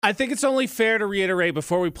I think it's only fair to reiterate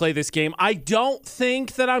before we play this game. I don't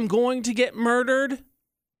think that I'm going to get murdered,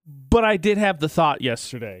 but I did have the thought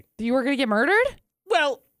yesterday. You were going to get murdered?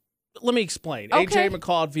 Well, let me explain. Okay. AJ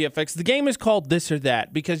McCall at VFX. The game is called This or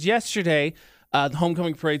That because yesterday the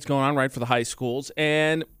homecoming parade's going on, right, for the high schools.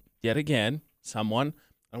 And yet again, I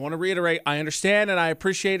want to reiterate, I understand and I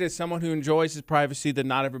appreciate it as someone who enjoys his privacy that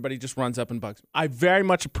not everybody just runs up and bugs me. I very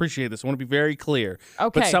much appreciate this. I want to be very clear.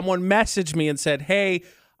 Okay. But someone messaged me and said, hey,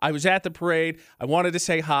 I was at the parade. I wanted to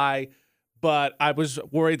say hi, but I was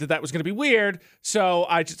worried that was going to be weird. So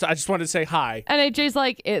I just wanted to say hi. And AJ's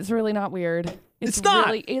like, it's really not weird. It's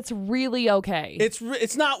not. It's really okay.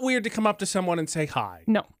 It's not weird to come up to someone and say hi.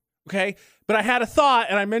 No. Okay? But I had a thought,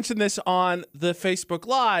 and I mentioned this on the Facebook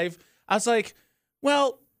Live. I was like,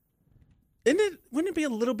 well, wouldn't it be a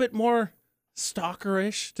little bit more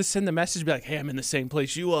stalkerish to send the message, be like, hey, I'm in the same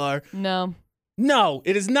place you are? No. No,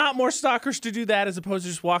 it is not more stalkerish to do that as opposed to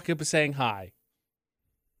just walking up and saying hi.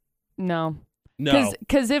 No. No.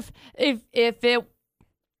 Because if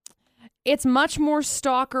it's much more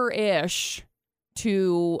stalker-ish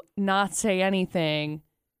to not say anything,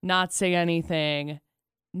 not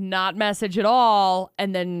message at all,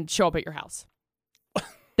 and then show up at your house.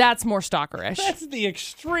 That's more stalkerish. That's the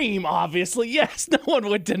extreme, obviously. Yes, no one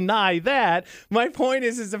would deny that. My point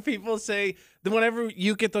is that people say that whenever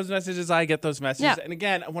you get those messages, I get those messages. Yeah. And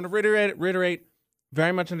again, I want to reiterate,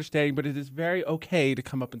 very much understanding, but it is very okay to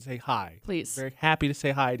come up and say hi. Please. Very happy to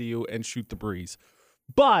say hi to you and shoot the breeze.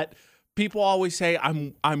 But people always say,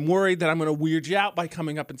 I'm worried that I'm going to weird you out by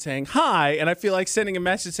coming up and saying hi. And I feel like sending a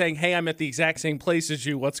message saying, hey, I'm at the exact same place as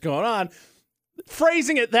you. What's going on?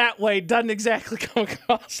 Phrasing it that way doesn't exactly come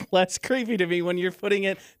across less creepy to me when you're putting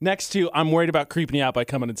it next to, I'm worried about creeping you out by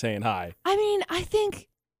coming and saying hi. I mean, I think,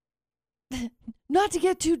 not to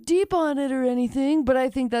get too deep on it or anything, but I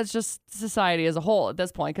think that's just society as a whole at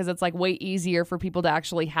this point, because it's like way easier for people to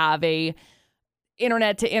actually have a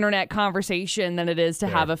internet to internet conversation than it is to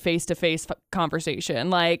have a face-to-face conversation.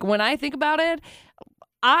 Like, when I think about it,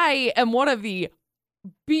 I am one of the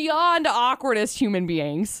beyond awkwardest human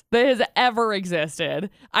beings that has ever existed.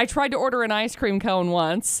 I tried to order an ice cream cone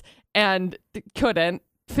once and couldn't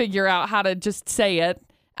figure out how to just say it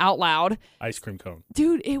out loud. Ice cream cone.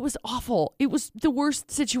 Dude, it was awful. It was the worst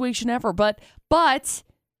situation ever. But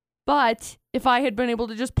if I had been able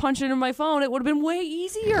to just punch it into my phone, it would have been way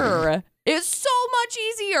easier. It's so much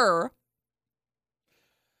easier.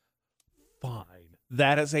 Fine.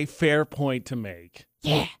 That is a fair point to make.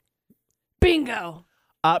 Yeah. Bingo.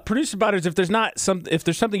 Producer Butters, if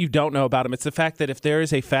there's something you don't know about him, it's the fact that if there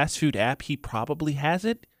is a fast food app, he probably has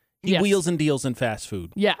it. He wheels and deals in fast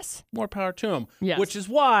food. Yes. More power to him. Yes. Which is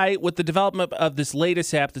why, with the development of this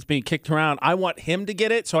latest app that's being kicked around, I want him to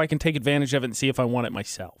get it so I can take advantage of it and see if I want it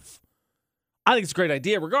myself. I think it's a great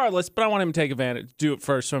idea regardless, but I want him to take advantage, do it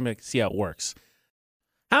first so I can see how it works.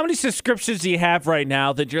 How many subscriptions do you have right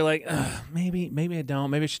now that you're like, maybe I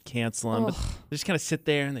don't, maybe I should cancel them, but they just kind of sit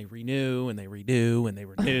there and they renew and they renew and they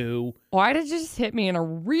renew. Why did you just hit me in a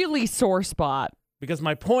really sore spot? Because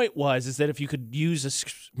my point is that if you could use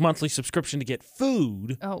a monthly subscription to get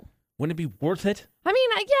food, wouldn't it be worth it? I mean,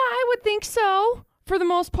 yeah, I would think so for the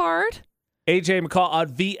most part. AJ McCall on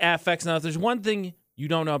VFX. Now, if there's one thing you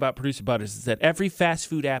don't know about Producer Butters, is that every fast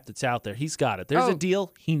food app that's out there, he's got it. There's a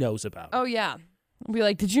deal he knows about. Oh, yeah. I'll be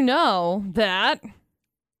like, did you know that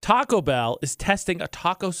Taco Bell is testing a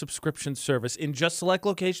taco subscription service in just select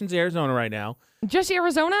locations in Arizona right now? Just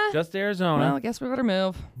Arizona? Just Arizona. Well, I guess we better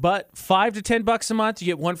move. But $5 to $10 a month, you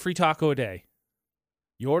get one free taco a day.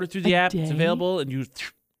 You order through the app, it's available, and you...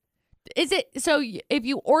 Is it, so if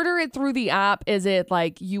you order it through the app, is it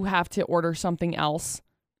like you have to order something else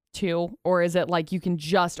too? Or is it like you can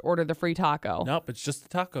just order the free taco? Nope, it's just the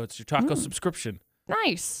taco. It's your taco subscription.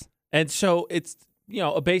 Nice. And so it's,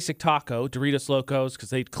 a basic taco, Doritos Locos, because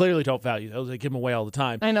they clearly don't value those. They give them away all the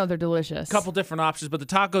time. I know, they're delicious. A couple different options, but the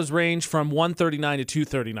tacos range from $1.39 to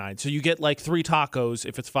 $2.39. So you get like 3 tacos.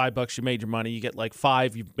 If it's $5, you made your money. You get like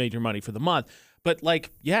 5, you made your money for the month. But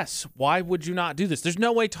yes, why would you not do this? There's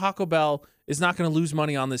no way Taco Bell is not going to lose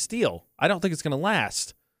money on this deal. I don't think it's going to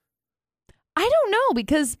last. I don't know,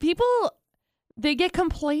 because people, they get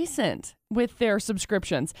complacent with their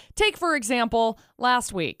subscriptions. Take, for example,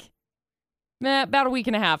 last week. About a week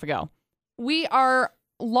and a half ago, we are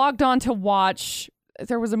logged on to watch,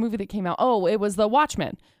 there was a movie that came out. Oh, it was The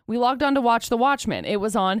Watchmen. We logged on to watch The Watchmen. It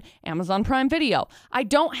was on Amazon Prime Video. I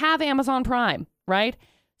don't have Amazon Prime, right?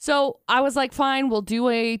 So I was like, fine, we'll do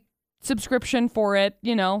a subscription for it,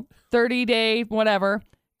 30-day, whatever.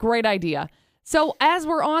 Great idea. So as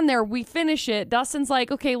we're on there, we finish it. Dustin's like,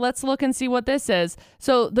 okay, let's look and see what this is.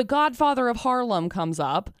 So The Godfather of Harlem comes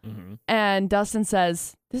up, and Dustin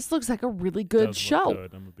says, this looks like a really good show.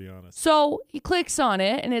 Good, I'm going to be honest. So he clicks on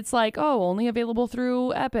it, and it's like, oh, only available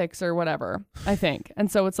through Epix or whatever, I think. And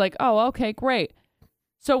so it's like, oh, okay, great.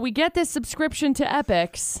 So we get this subscription to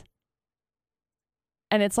Epix,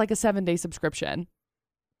 and it's like a 7-day subscription,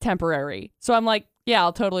 temporary. So I'm like, yeah,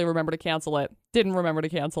 I'll totally remember to cancel it. Didn't remember to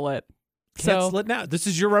cancel it. Cancel it now. This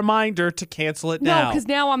is your reminder to cancel it now. No, because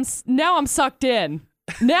now I'm sucked in.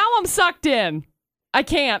 Now I'm sucked in. I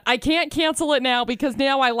can't cancel it now because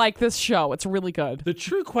now I like this show. It's really good. The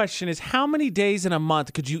true question is, how many days in a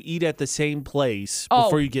month could you eat at the same place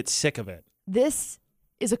before you get sick of it? This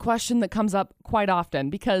is a question that comes up quite often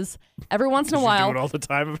because every once in a while, you do it all the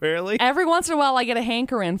time apparently. Every once in a while, I get a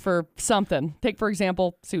hankering for something. Take for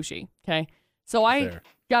example, sushi. Okay, so I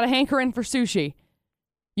got a hankering for sushi.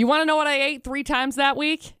 You want to know what I ate 3 times that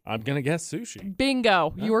week? I'm gonna guess sushi.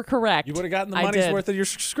 Bingo, you were correct. You would have gotten the money's worth of your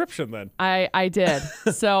subscription then. I did.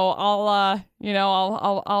 So I'll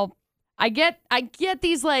I get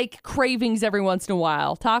these like cravings every once in a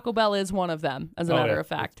while. Taco Bell is one of them, as a matter of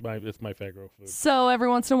fact. It's my favorite food. So every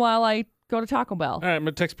once in a while, I go to Taco Bell. All right, I'm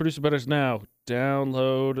gonna text producer Butters now.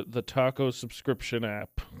 Download the taco subscription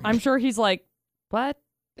app. I'm sure he's like, what?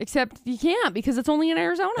 Except you can't because it's only in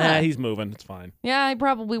Arizona. He's moving. It's fine. Yeah, he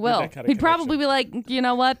probably will. He'd probably be like, you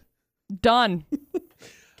know what? Done.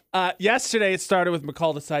 Yesterday, it started with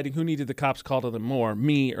McCall deciding who needed the cops called on them more,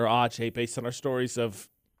 me or AJ, based on our stories of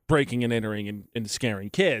breaking and entering and scaring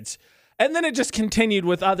kids. And then it just continued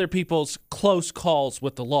with other people's close calls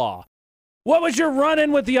with the law. What was your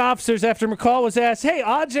run-in with the officers after McCall was asked, hey,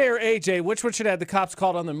 AJ or AJ, which one should have the cops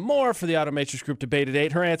called on them more for the Automatrix Group debate at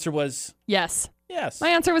 8? Her answer was... Yes. Yes. My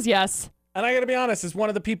answer was yes. And I got to be honest, as one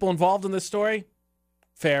of the people involved in this story,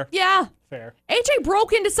 fair. Yeah. Fair. AJ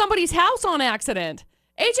broke into somebody's house on accident.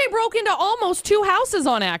 AJ broke into almost 2 houses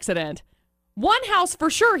on accident. One house for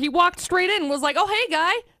sure, he walked straight in and was like, oh, hey,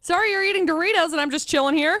 guy. Sorry you're eating Doritos and I'm just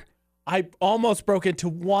chilling here. I almost broke into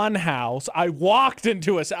one house. I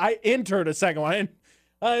entered a second one.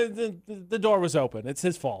 The door was open. It's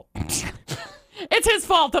his fault. It's his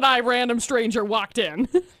fault that I, random stranger, walked in.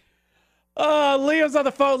 Liam's on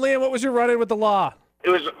the phone. Liam, what was your run-in with the law?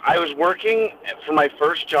 I was working for my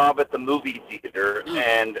first job at the movie theater,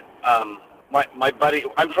 and my buddy,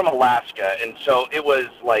 I'm from Alaska, and so it was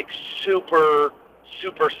like super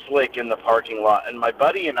slick in the parking lot, and my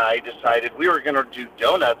buddy and I decided we were going to do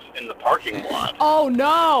donuts in the parking lot. Oh,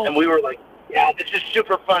 no. And we were like, yeah, this is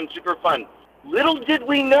super fun. Little did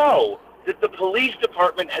we know that the police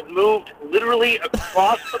department had moved literally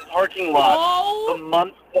across the parking lot the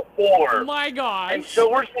month before. Oh, my gosh. And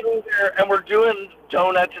so we're sitting there, and we're doing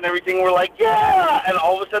donuts and everything. We're like, yeah! And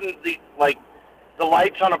all of a sudden, the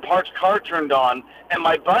lights on a parked car turned on, and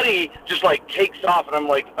my buddy just, like, takes off, and I'm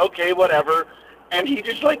like, okay, whatever. And he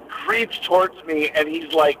just, like, creeps towards me, and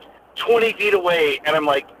he's, like, 20 feet away, and I'm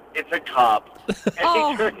like, it's a cop.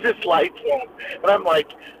 And he turns his lights on, and I'm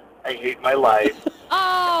like, I hate my life.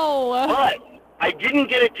 But I didn't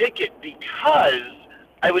get a ticket because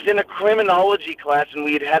I was in a criminology class, and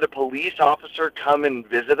we had a police officer come and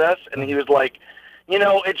visit us, and he was like, you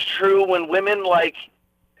know, it's true when women, like,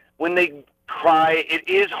 when they cry, it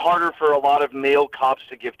is harder for a lot of male cops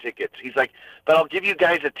to give tickets. He's like, but I'll give you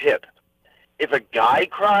guys a tip. If a guy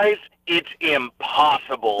cries, it's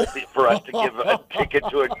impossible for us to give a ticket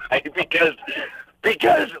to a guy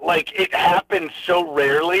because like it happens so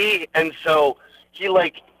rarely. And so he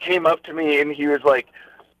like came up to me and he was like,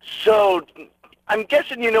 so I'm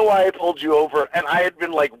guessing you know why I pulled you over. And I had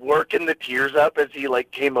been like working the tears up as he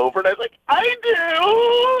like came over, and I was like, I do,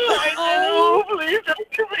 please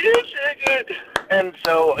don't give me a ticket. And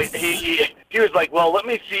so he was like, well, let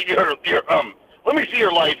me see your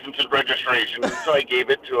license and registration. And so I gave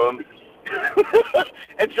it to him.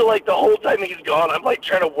 And so, like, the whole time he's gone, I'm, like,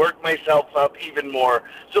 trying to work myself up even more.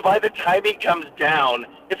 So by the time he comes down,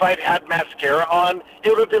 if I'd had mascara on, it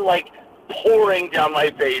would have been, like, pouring down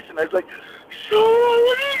my face. And I was like, so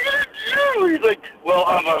what are you going to do? He's like, well,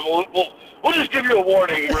 we'll just give you a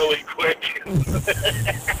warning really quick.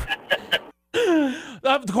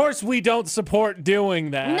 Of course, we don't support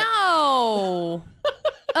doing that. No.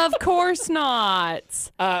 Of course not.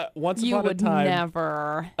 Once you upon would a time,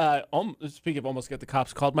 never. Speaking of almost got the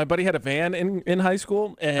cops called, my buddy had a van in high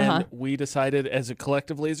school, and we decided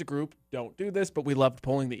collectively as a group, don't do this, but we loved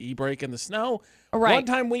pulling the e-brake in the snow. Right. One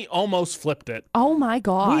time we almost flipped it. Oh my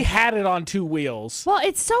God. We had it on 2 wheels. Well,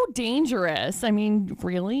 it's so dangerous. I mean,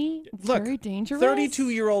 really? It's Look, very dangerous.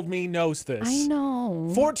 32-year-old me knows this. I know.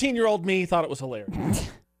 14-year-old me thought it was hilarious.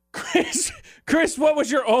 Chris, what was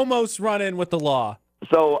your almost run-in with the law?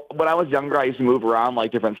 So when I was younger, I used to move around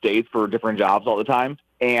like different states for different jobs all the time.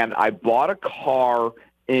 And I bought a car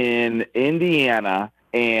in Indiana.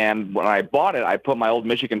 And when I bought it, I put my old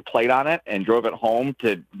Michigan plate on it and drove it home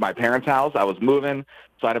to my parents' house. I was moving,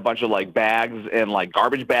 so I had a bunch of like bags and like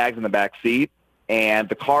garbage bags in the back seat. And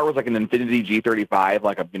the car was like an Infiniti G35,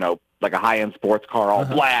 like a high-end sports car, all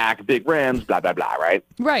black, big rims, blah, blah, blah, right?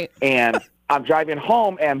 Right. And I'm driving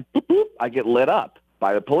home, and boop, boop, I get lit up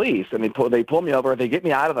by the police. And they pull me over, they get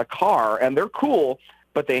me out of the car, and they're cool,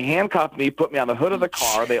 but they handcuff me, put me on the hood of the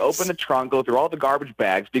car. They open the trunk, go through all the garbage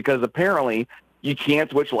bags, because apparently you can't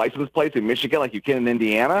switch license plates in Michigan like you can in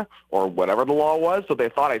Indiana or whatever the law was. So they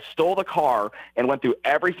thought I stole the car and went through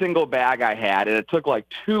every single bag I had, and it took like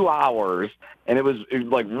 2 hours, and it was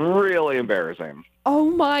like really embarrassing.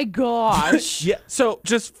 Oh, my gosh. Yeah. So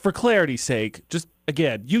just for clarity's sake, just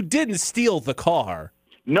again, you didn't steal the car.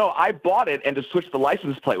 No, I bought it and just switched the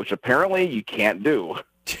license plate, which apparently you can't do.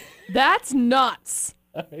 That's nuts.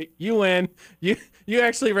 All right, you win. You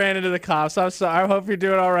actually ran into the cops. I'm sorry. I hope you're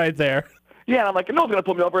doing all right there. Yeah, and I'm like, no one's going to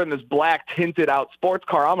put me over in this black tinted out sports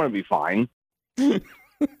car. I'm going to be fine.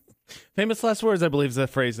 Famous last words, I believe, is the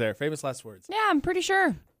phrase there. Famous last words. Yeah, I'm pretty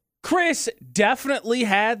sure. Chris definitely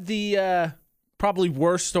had the probably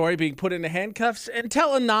worst story, being put into handcuffs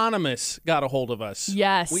until Anonymous got a hold of us.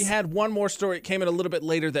 Yes. We had one more story. It came in a little bit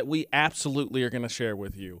later that we absolutely are going to share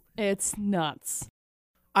with you. It's nuts.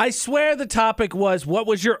 I swear the topic was, what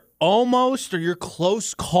was your almost or your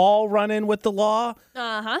close call run-in with the law?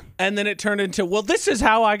 Uh-huh. And then it turned into, well, this is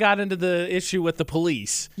how I got into the issue with the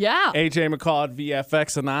police. Yeah. AJ McCall at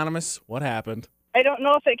VFX Anonymous. What happened? I don't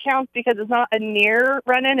know if it counts because it's not a near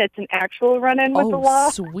run-in. It's an actual run-in with the law.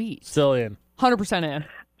 Sweet. Still in. 100% in.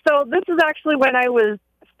 So this is actually when I was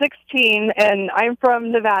 16, and I'm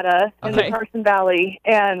from Nevada in the Carson Valley.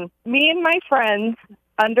 And me and my friends,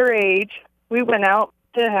 underage, we went out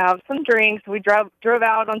to have some drinks. We drove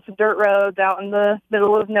out on some dirt roads out in the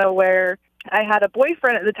middle of nowhere. I had a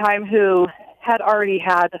boyfriend at the time who had already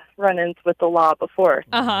had run-ins with the law before.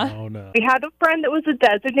 Uh-huh. Oh, no. We had a friend that was a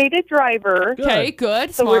designated driver. Okay,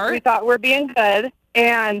 good, So smart. we thought we're being good.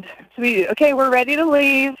 And so we're ready to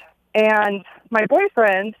leave. And my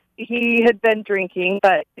boyfriend, he had been drinking,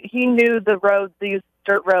 but he knew the roads, these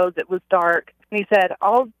dirt roads. It was dark. And he said,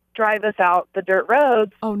 I'll drive us out the dirt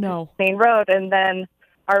roads. Oh, no. Main road. And then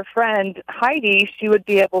our friend Heidi, she would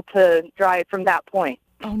be able to drive from that point.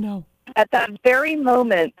 Oh, no. At that very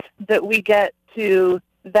moment that we get to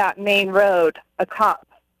that main road, a cop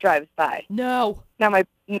drives by. No. Now,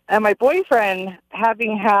 my boyfriend,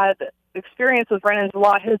 having had experience with run-ins a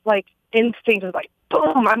lot, his instinct was like,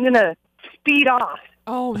 boom, I'm going to speed off.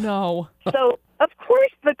 Oh, no. So, of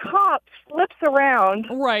course, the cop flips around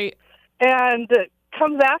Right. and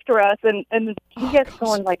comes after us, and he gets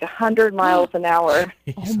going like 100 miles an hour.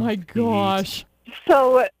 Oh, my gosh.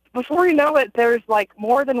 So before you know it, there's like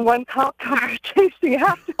more than one cop car chasing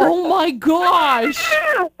after us. Oh, my gosh.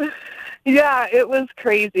 Yeah, it was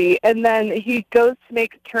crazy. And then he goes to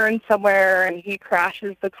make a turn somewhere, and he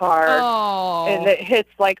crashes the car, and it hits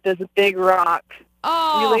like this big rock.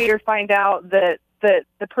 Oh. We later find out that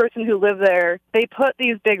the person who lived there, they put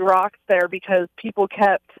these big rocks there because people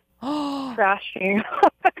kept crashing on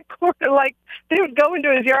that corner. Like, they would go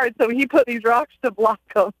into his yard, so he put these rocks to block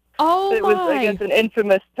them. Oh, it was, I guess, an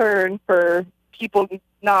infamous turn for people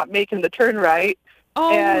not making the turn right.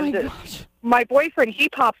 Oh, and my gosh. My boyfriend, he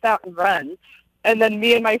pops out and runs. And then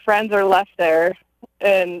me and my friends are left there.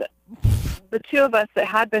 And the two of us that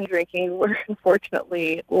had been drinking were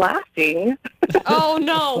unfortunately laughing. Oh,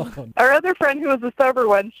 no. Our other friend, who was the sober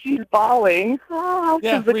one, she's bawling.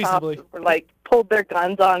 Yeah, the reasonably. cops were pulled their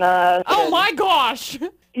guns on us. Oh, and, my gosh.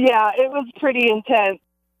 yeah, it was pretty intense.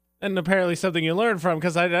 And apparently something you learned from,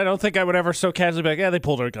 because I don't think I would ever so casually be like, yeah, they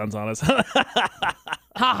pulled our guns on us. Ha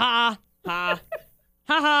ha. Ha.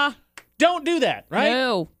 Ha ha. Don't do that, right?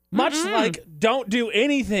 No. Much like don't do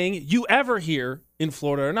anything you ever hear in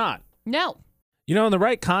Florida or not. No. You know, in the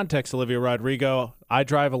right context, Olivia Rodrigo, I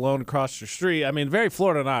drive alone across the street. I mean, very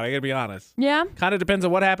Florida not, I gotta be honest. Yeah. Kind of depends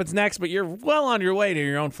on what happens next, but you're well on your way to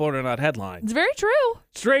your own Florida not headline. It's very true.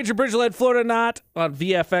 Stranger Bridge-led Florida not on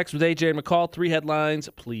VFX with AJ McCall. 3 headlines,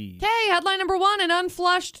 please. Okay, headline number 1, an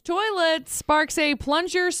unflushed toilet sparks a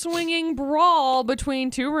plunger-swinging brawl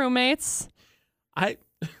between 2 roommates.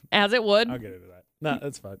 As it would. I'll get into that. No,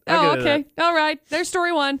 that's fine. Oh, okay. All right. There's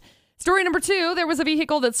story 1. Story number 2, there was a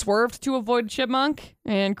vehicle that swerved to avoid chipmunk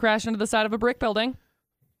and crashed into the side of a brick building.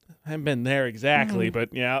 I haven't been there exactly,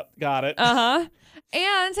 but yeah, got it. Uh-huh.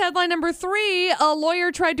 And headline number 3, a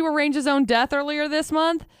lawyer tried to arrange his own death earlier this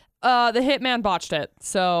month. The hitman botched it.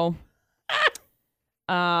 So,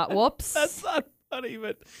 Whoops. That's not funny,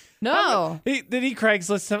 but No. Did he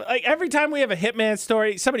Craigslist some? Like every time we have a hitman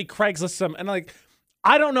story, somebody Craigslist some, and like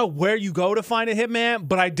I don't know where you go to find a hitman,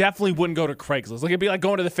 but I definitely wouldn't go to Craigslist. Like it'd be like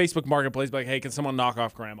going to the Facebook Marketplace, like, hey, can someone knock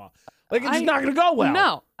off grandma? Like it's just not gonna go well.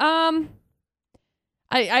 No.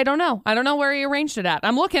 I don't know. I don't know where he arranged it at.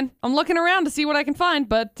 I'm looking around to see what I can find,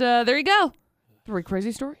 but there you go. 3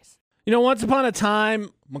 crazy stories. You know, once upon a time,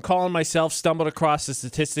 McCall and myself stumbled across a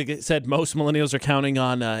statistic that said most millennials are counting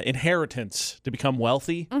on inheritance to become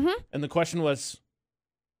wealthy. Mm-hmm. And the question was,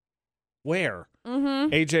 where?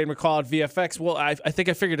 Mm-hmm. AJ McCall at VFX. Well, I think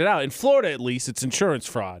I figured it out. In Florida, at least, it's insurance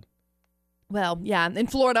fraud. Well, yeah, in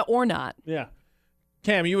Florida or not. Yeah.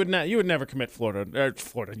 Cam, you would never commit Florida.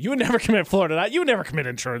 You would never commit Florida. You would never commit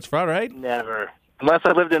insurance fraud, right? Never. Unless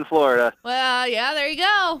I lived in Florida. Well, yeah, there you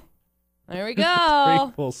go. There we go.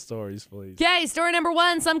 3 full stories, please. Okay, story number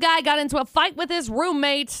 1. Some guy got into a fight with his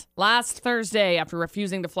roommate last Thursday after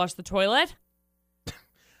refusing to flush the toilet.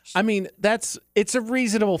 I mean, it's a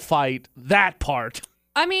reasonable fight, that part.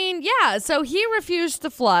 I mean, yeah, so he refused to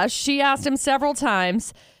flush. She asked him several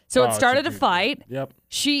times, so it started a fight. Yep.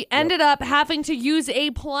 She ended up having to use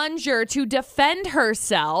a plunger to defend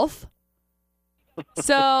herself.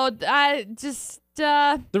 So I just...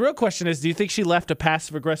 The real question is, do you think she left a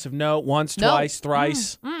passive-aggressive note once, twice,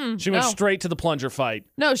 thrice? She went straight to the plunger fight.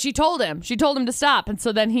 No, she told him. She told him to stop. And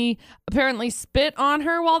so then he apparently spit on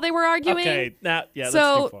her while they were arguing. Okay, that's too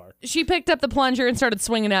so far. she picked up the plunger and started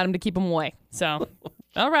swinging at him to keep him away. So,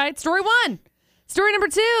 all right, story 1. Story number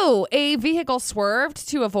 2. A vehicle swerved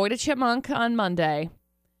to avoid a chipmunk on Monday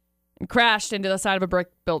and crashed into the side of a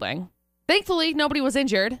brick building. Thankfully, nobody was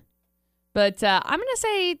injured. But I'm going to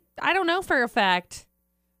say, I don't know for a fact,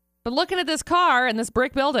 but looking at this car and this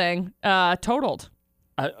brick building, totaled.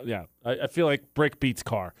 I feel like brick beats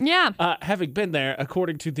car. Yeah. Having been there,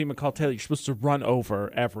 according to the McCall Taylor, you're supposed to run over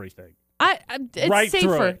everything. It's right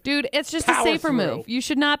safer, it. dude. It's just Power a safer through. move. You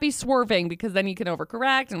should not be swerving because then you can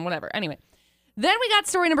overcorrect and whatever. Anyway. Then we got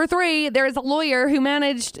story number 3. There is a lawyer who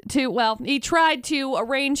he tried to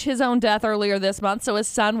arrange his own death earlier this month so his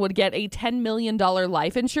son would get a $10 million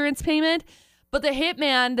life insurance payment. But the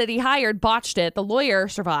hitman that he hired botched it. The lawyer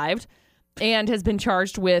survived and has been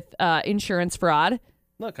charged with insurance fraud.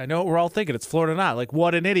 Look, I know what we're all thinking. It's Florida not. Like,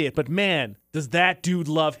 what an idiot. But man, does that dude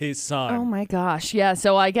love his son. Oh, my gosh. Yeah,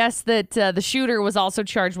 so I guess that the shooter was also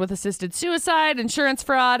charged with assisted suicide, insurance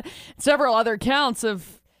fraud, several other counts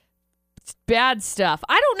of bad stuff.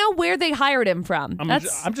 I don't know where they hired him from. I'm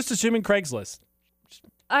just assuming Craigslist.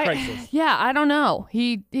 Craigslist. Yeah, I don't know.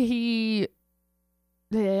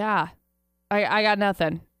 Yeah. I got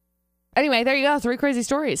nothing. Anyway, there you go. 3 crazy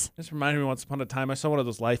stories. This reminded me once upon a time, I saw one of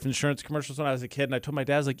those life insurance commercials when I was a kid, and I told my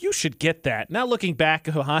dad, I was like, you should get that. Now looking back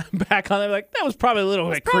on it, like, that was probably a little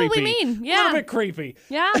bit creepy. Probably mean, yeah. A little bit creepy.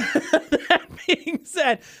 Yeah. That being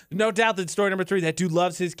said, no doubt that story number 3, that dude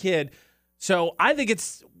loves his kid. So I think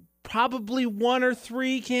it's probably 1 or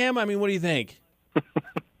 3, Cam. I mean, what do you think?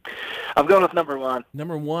 I'm going with number 1.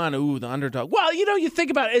 Number 1, ooh, the underdog. Well, you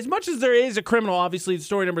think about it. As much as there is a criminal, obviously, in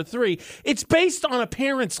story number 3, it's based on a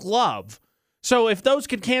parent's love. So if those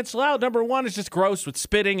could cancel out, number 1 is just gross with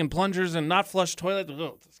spitting and plungers and not flushed toilet.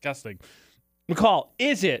 Ugh, disgusting. McCall,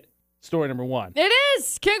 is it story number 1? It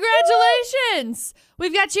is. Congratulations.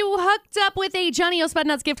 We've got you hooked up with a Johnny O. Spud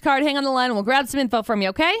Nuts gift card. Hang on the line and we'll grab some info from you,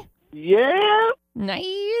 okay? Yeah.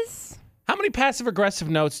 Nice. How many passive-aggressive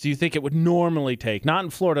notes do you think it would normally take? Not in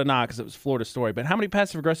Florida, not because it was Florida story, but how many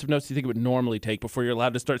passive-aggressive notes do you think it would normally take before you're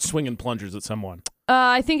allowed to start swinging plungers at someone?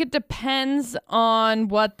 I think it depends on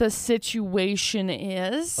what the situation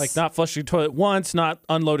is. Like not flushing the toilet once, not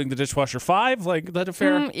unloading the dishwasher 5? Like, that a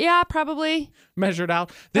fair yeah, probably. measured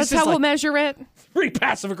out? That's how we'll measure it. 3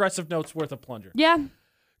 passive-aggressive notes worth of plunger. Yeah.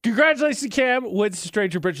 Congratulations, Cam. Wins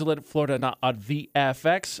Stranger Bridgelet, Florida, not on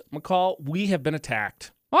VFX. McCall, we have been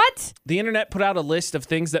attacked. What? The internet put out a list of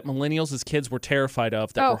things that millennials as kids were terrified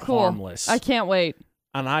of that were cool. harmless. I can't wait.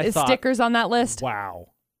 And I Is thought, stickers on that list? wow.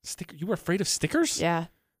 You were afraid of stickers? Yeah.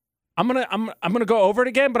 I'm gonna go over it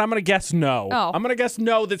again, but I'm gonna guess no. Oh. I'm gonna guess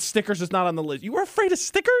no that stickers is not on the list. You were afraid of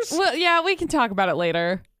stickers? Well, yeah, we can talk about it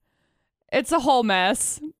later. It's a whole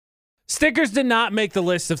mess. Stickers did not make the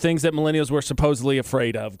list of things that millennials were supposedly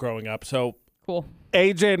afraid of growing up. So cool.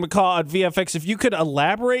 AJ and McCall on VFX, if you could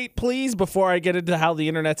elaborate, please, before I get into how the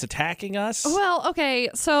internet's attacking us. Well, okay,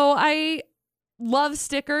 so I love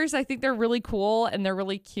stickers. I think they're really cool and they're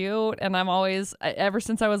really cute. And ever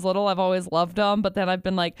since I was little, I've always loved them. But then I've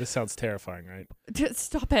been like, this sounds terrifying, right?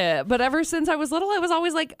 Stop it. But ever since I was little, I was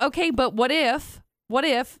always like, okay, but what if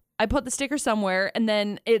I put the sticker somewhere and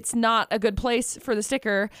then it's not a good place for the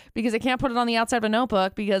sticker because I can't put it on the outside of a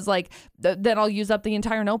notebook because like then I'll use up the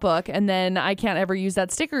entire notebook and then I can't ever use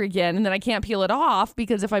that sticker again. And then I can't peel it off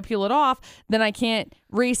because if I peel it off, then I can't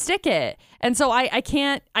re-stick it. And so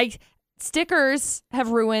stickers have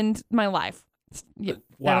ruined my life. Wow.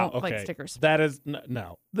 I don't Okay. like stickers. That is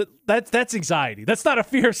no. That's anxiety. That's not a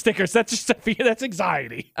fear of stickers. That's just a fear. That's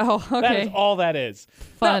anxiety. Oh, okay. That is all that is.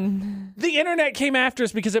 Fun. Now, the internet came after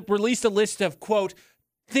us because it released a list of quote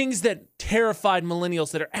things that terrified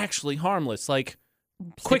millennials that are actually harmless, like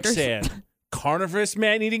quicksand, carnivorous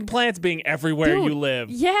man-eating plants being everywhere Dude, you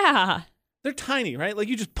live. Yeah. They're tiny, right? Like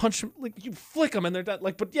you just punch them, like you flick them, and they're done.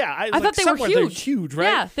 Like, but yeah, I thought they were huge. They're huge, right?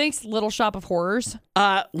 Yeah. Thanks, Little Shop of Horrors.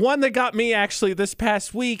 One that got me actually this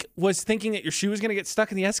past week was thinking that your shoe is going to get stuck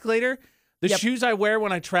in the escalator. The shoes I wear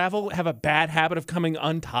when I travel have a bad habit of coming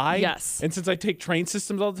untied. Yes. And since I take train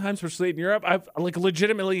systems all the time, especially in Europe, I've like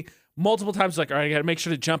legitimately multiple times like, all right, I got to make sure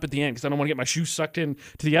to jump at the end because I don't want to get my shoe sucked in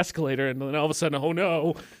to the escalator, and then all of a sudden, oh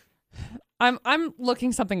no. I'm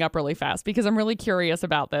looking something up really fast because I'm really curious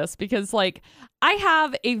about this because like I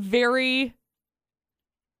have a very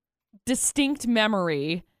distinct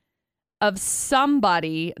memory of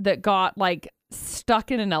somebody that got like stuck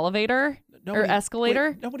in an elevator or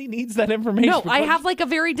escalator. Wait, nobody needs that information. No, I have like a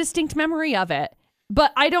very distinct memory of it,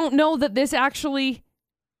 but I don't know that this actually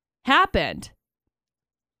happened.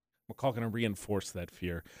 McCall going to reinforce that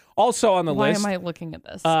fear. Also on the list. Why am I looking at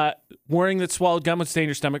this? Worrying that swallowed gum would stay in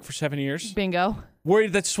your stomach for 7 years. Bingo.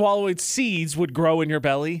 Worried that swallowed seeds would grow in your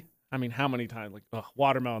belly. I mean, how many times? Like,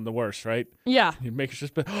 watermelon, the worst, right? Yeah. You make it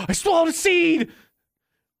just, I swallowed a seed!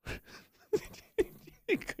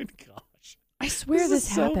 Good gosh. I swear this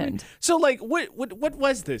happened. So, like, what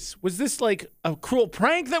was this? Was this, like, a cruel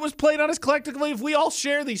prank that was played on us collectively? If we all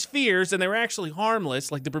share these fears and they were actually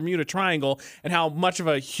harmless, like the Bermuda Triangle, and how much of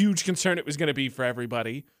a huge concern it was going to be for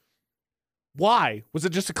everybody, why? Was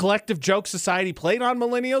it just a collective joke society played on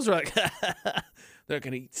millennials? Or like, they're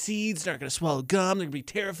going to eat seeds, they're not going to swallow gum, they're going to be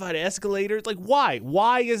terrified of escalators? Like, why?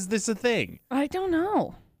 Why is this a thing? I don't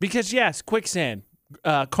know. Because, yes, quicksand,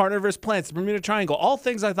 carnivorous plants, the Bermuda Triangle, all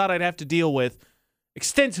things I thought I'd have to deal with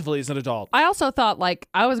extensively as an adult. I also thought like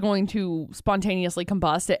I was going to spontaneously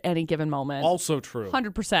combust at any given moment. Also true.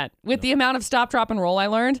 100%. With the amount of stop, drop, and roll I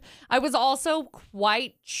learned, I was also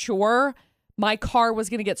quite sure my car was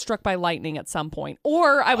going to get struck by lightning at some point,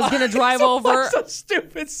 or I was going to drive over. Some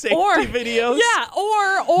stupid safety videos. Yeah,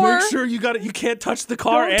 or make sure you got it. You can't touch the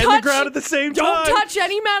car and the ground at the same time. Don't touch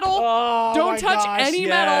any metal. Don't touch any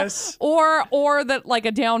metal. Or that like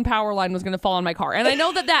a down power line was going to fall on my car. And I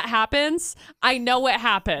know that happens. I know it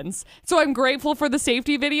happens. So I'm grateful for the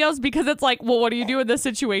safety videos because it's like, well, what do you do in this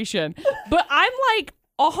situation? But I'm like,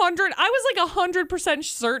 I was like 100%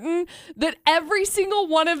 certain that every single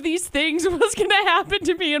one of these things was going to happen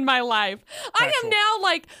to me in my life. I am now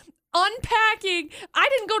like unpacking. I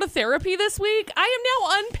didn't go to therapy this week. I am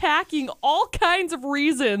now unpacking all kinds of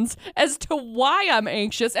reasons as to why I'm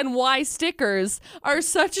anxious and why stickers are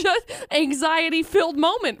such an anxiety-filled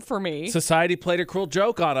moment for me. Society played a cruel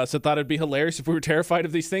joke on us. It thought it'd be hilarious if we were terrified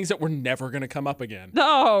of these things that were never going to come up again.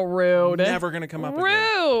 Oh, rude. Never going to come up again.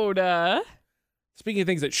 Rude. Speaking of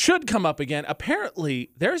things that should come up again,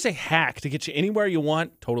 apparently there's a hack to get you anywhere you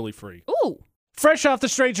want, totally free. Ooh. Fresh off the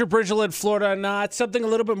Stranger Bridgeland, Florida, not something a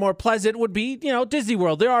little bit more pleasant would be, Disney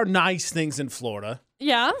World. There are nice things in Florida.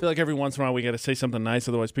 Yeah. I feel like every once in a while we got to say something nice,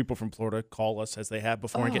 otherwise people from Florida call us as they have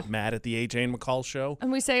before and get mad at the AJ McCall show.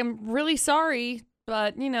 And we say, I'm really sorry,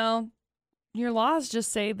 but, your laws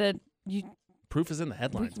just say that proof is in the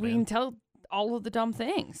headlines, we can tell all of the dumb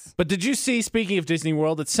things. But did you see, speaking of Disney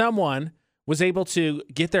World, that someone was able to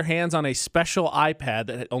get their hands on a special iPad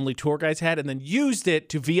that only tour guides had and then used it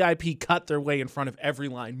to VIP cut their way in front of every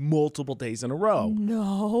line multiple days in a row?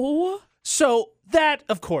 No. So that,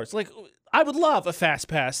 of course, like I would love a fast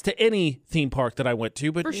pass to any theme park that I went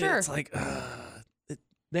to, but for sure. It's like,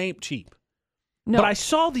 they ain't cheap. No. But I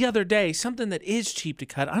saw the other day something that is cheap to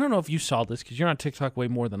cut. I don't know if you saw this because you're on TikTok way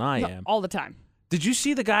more than I am. All the time. Did you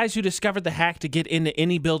see the guys who discovered the hack to get into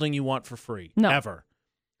any building you want for free? No. Ever.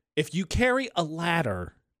 If you carry a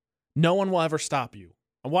ladder, no one will ever stop you.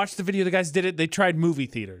 I watched the video. The guys did it. They tried movie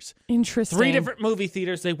theaters. Interesting. 3 different movie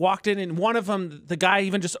theaters. They walked in, and one of them, the guy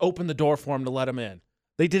even just opened the door for him to let him in.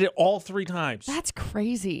 They did it all 3 times. That's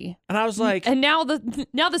crazy. And I was like... And now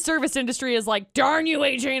the service industry is like, darn you,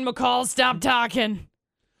 AJ McCall, stop talking.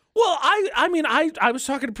 Well, I was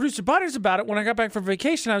talking to producer Butters about it when I got back from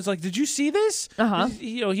vacation. I was like, did you see this? Uh-huh.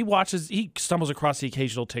 He stumbles across the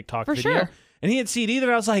occasional TikTok for video. Sure. And he didn't see it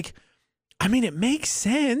either. I was like, I mean, it makes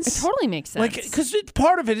sense. It totally makes sense. Like, because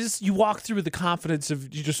part of it is you walk through with the confidence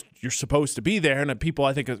of you're supposed to be there, and people,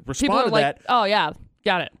 I think, respond to that. Oh, yeah,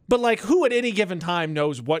 got it. But, like, who at any given time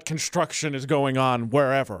knows what construction is going on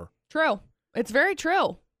wherever? True. It's very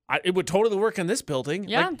true. It would totally work in this building.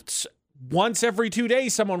 Yeah. Like, once every 2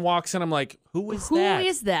 days, someone walks in. I'm like, who is that? Who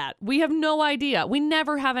is that? We have no idea. We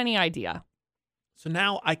never have any idea. So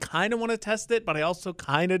now I kind of want to test it, but I also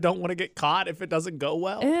kind of don't want to get caught if it doesn't go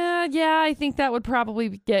well. Yeah, I think that would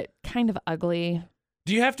probably get kind of ugly.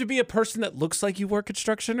 Do you have to be a person that looks like you work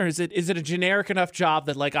construction, or is it a generic enough job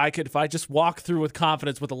that, like, I could, if I just walk through with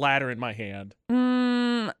confidence with a ladder in my hand?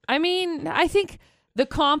 I mean, I think the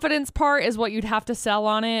confidence part is what you'd have to sell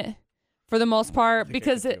on it for the most part,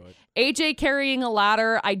 because AJ carrying a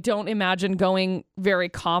ladder, I don't imagine going very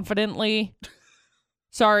confidently.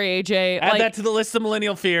 Sorry, AJ. Add that to the list of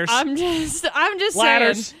millennial fears. I'm just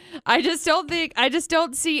Ladders. saying. I just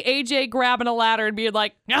don't see AJ grabbing a ladder and being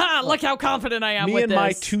like, look how confident I am Me with and this. my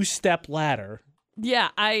 2-step ladder. Yeah,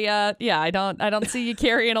 I don't see you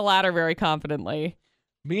carrying a ladder very confidently.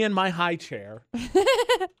 Me and my high chair.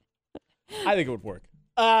 I think it would work.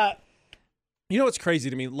 You know what's crazy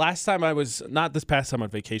to me? Last time not this past time on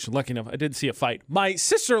vacation, lucky enough, I didn't see a fight. My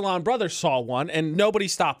sister-in-law and brother saw one, and nobody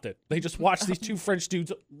stopped it. They just watched these two French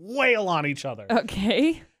dudes wail on each other.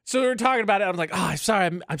 Okay. So we were talking about it. I was like, I'm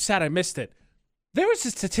sorry, I'm sad I missed it. There was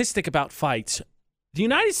a statistic about fights. The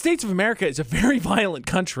United States of America is a very violent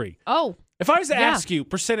country. Oh. If I was to ask you,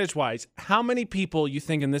 percentage-wise, how many people you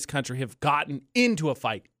think in this country have gotten into a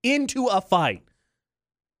fight? Into a fight.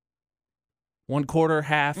 1/4,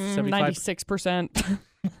 half, 75? 96%.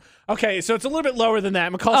 Okay, so it's a little bit lower than that.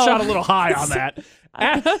 McCall shot a little high on that.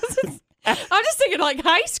 I'm just thinking like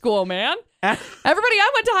high school, man. Everybody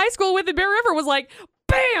I went to high school with in Bear River was like,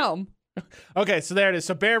 bam! Okay, so there it is.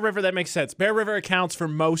 So Bear River, that makes sense. Bear River accounts for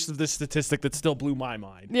most of this statistic that still blew my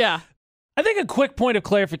mind. Yeah. I think a quick point of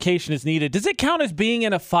clarification is needed. Does it count as being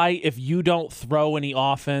in a fight if you don't throw any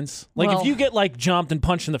offense? Like, if you get, like, jumped and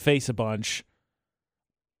punched in the face a bunch,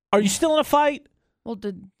 are you still in a fight? Well,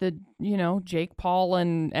 did Jake Paul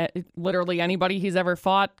and literally anybody he's ever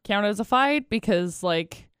fought count as a fight? Because,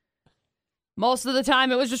 like, most of the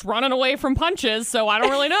time it was just running away from punches, so I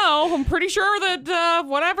don't really know. I'm pretty sure that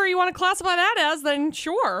whatever you want to classify that as, then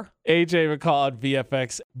sure. AJ McCall on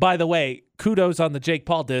VFX. By the way, kudos on the Jake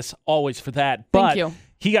Paul diss, always for that. But Thank you.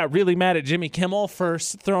 He got really mad at Jimmy Kimmel for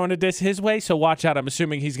throwing a diss his way, so watch out. I'm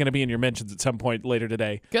assuming he's going to be in your mentions at some point later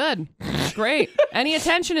today. Good. Great. Any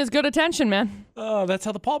attention is good attention, man. Oh, that's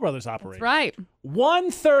how the Paul brothers operate. That's right.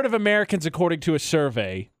 1/3 of Americans, according to a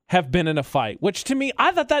survey, have been in a fight, which to me,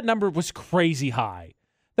 I thought that number was crazy high.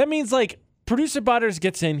 That means, like, producer Butters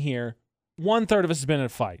gets in here, 1/3 of us has been in a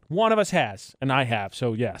fight. One of us has, and I have,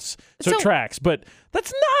 so yes. So it tracks, but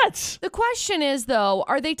that's nuts. The question is, though,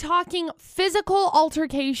 are they talking physical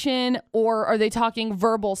altercation or are they talking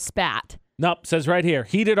verbal spat? Nope, says right here,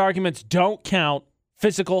 heated arguments don't count.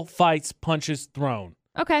 Physical fights, punches thrown.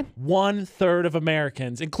 Okay. 1/3 of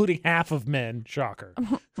Americans, including half of men, shocker.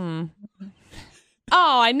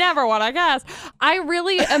 Oh, I never want to guess. I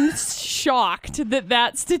really am shocked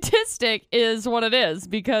that statistic is what it is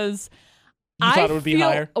because you thought it would be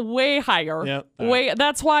higher? Way higher. Yeah. Way.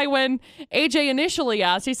 That's why when AJ initially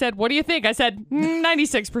asked, he said, "What do you think?" I said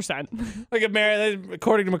 96%. Like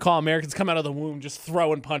according to McCall, Americans come out of the womb just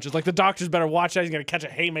throwing punches. Like the doctors better watch out. He's going to catch a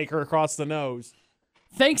haymaker across the nose.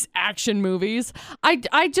 Thanks, action movies.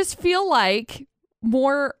 I just feel like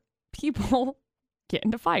more people get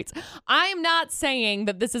into fights. I'm not saying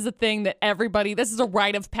that this is a thing that this is a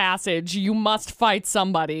rite of passage. You must fight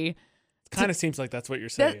somebody. Kind of seems like that's what you're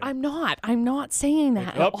saying. I'm not saying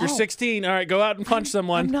that. Like, you're 16. All right, go out and punch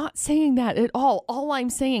someone. I'm not saying that at all. All I'm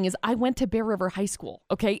saying is I went to Bear River High School,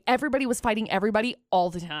 okay? Everybody was fighting everybody all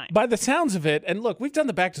the time. By the sounds of it, and look, we've done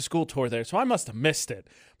the back to school tour there, so I must have missed it.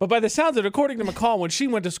 But by the sounds of it, according to McCall, when she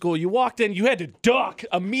went to school, you walked in, you had to duck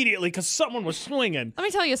immediately because someone was swinging. Let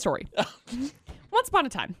me tell you a story. Once upon a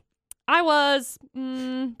time, I was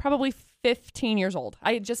probably 15 years old.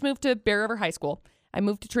 I had just moved to Bear River High School. I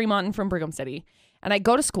moved to Tremont from Brigham City, and I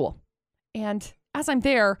go to school. And as I'm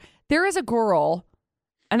there is a girl,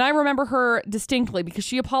 and I remember her distinctly because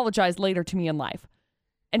she apologized later to me in life.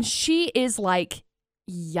 And she is like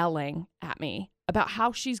yelling at me about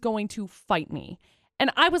how she's going to fight me. And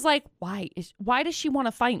I was like, why does she want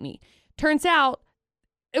to fight me? Turns out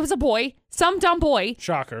it was a boy, some dumb boy.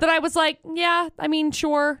 Shocker. That I was like, yeah, I mean,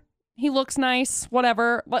 sure. He looks nice,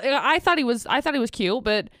 whatever. I thought he was cute,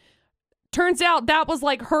 but turns out that was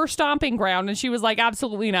like her stomping ground, and she was like,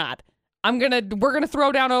 absolutely not. we're gonna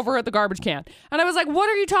throw down over at the garbage can. And I was like, what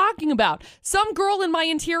are you talking about? Some girl in my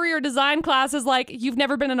interior design class is like, you've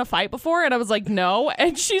never been in a fight before? And I was like, no.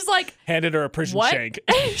 And she's like, handed her a prison shank.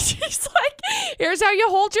 And she's like, here's how you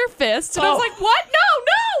hold your fist. And I was like, what? No,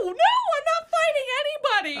 I'm not fighting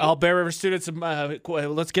anybody. All Bear River students,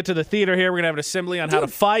 let's get to the theater here. We're gonna have an assembly on how to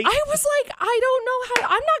fight. I was like, I don't know how.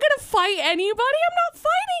 I'm not gonna fight anybody. I'm not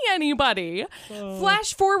fighting anybody.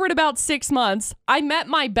 Flash forward about 6 months. I met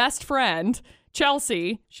my best friend,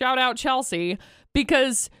 Chelsea. Shout out Chelsea,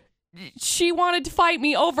 because she wanted to fight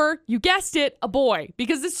me over, you guessed it, a boy.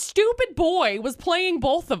 Because this stupid boy was playing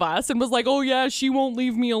both of us and was like, oh yeah, she won't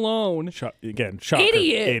leave me alone. Shocker.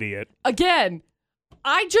 Idiot. Again.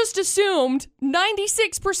 I just assumed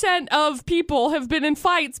 96% of people have been in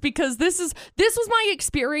fights because this was my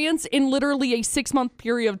experience in literally a 6-month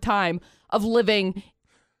period of time of living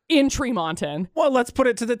in Tremonton. Well, let's put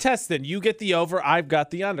it to the test then. You get the over, I've got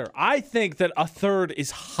the under. I think that a third is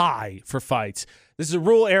high for fights. This is a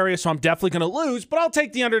rural area, so I'm definitely going to lose, but I'll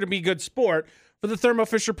take the under to be a good sport for the Thermo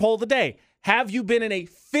Fisher poll of the day. Have you been in a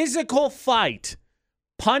physical fight?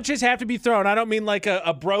 Punches have to be thrown. I don't mean like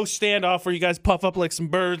a bro standoff where you guys puff up like some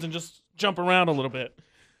birds and just jump around a little bit.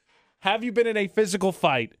 Have you been in a physical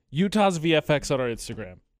fight? Utah's VFX on our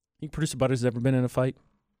Instagram. Think Producer Butter's ever been in a fight?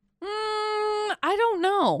 I don't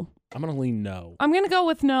know. I'm going to lean no. I'm going to go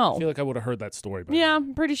with no. I feel like I would have heard that story. Yeah,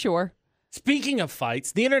 I'm pretty sure. Speaking of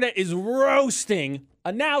fights, the internet is roasting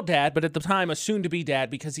a now dad, but at the time a soon-to-be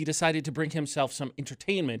dad, because he decided to bring himself some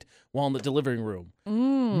entertainment while in the delivery room.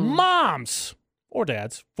 Moms! Or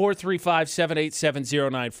dads,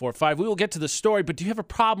 435-787-0945. We will get to the story, but do you have a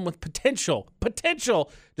problem with potential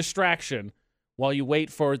distraction while you wait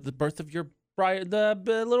for the birth of your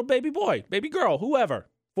the little baby boy, baby girl, whoever?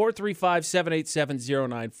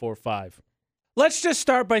 435-787-0945. Let's just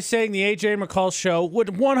start by saying the AJ McCall show would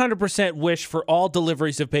 100% wish for all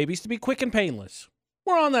deliveries of babies to be quick and painless.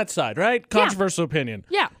 We're on that side, right? Controversial opinion.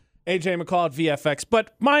 Yeah. AJ McCall at VFX,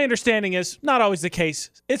 but my understanding is not always the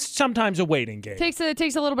case. It's sometimes a waiting game. Takes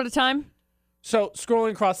a little bit of time. So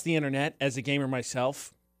scrolling across the internet as a gamer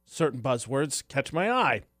myself, certain buzzwords catch my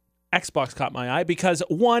eye. Xbox caught my eye because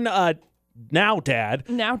one now dad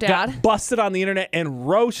got busted on the internet and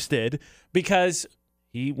roasted because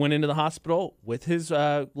he went into the hospital with his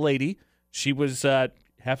lady. She was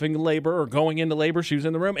having labor or going into labor. She was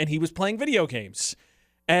in the room and he was playing video games.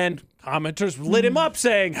 And commenters lit him up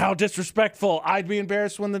saying, how disrespectful. I'd be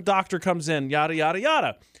embarrassed when the doctor comes in, yada, yada,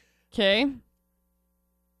 yada. Okay.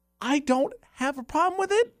 I don't have a problem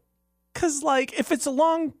with it. Because, like, if it's a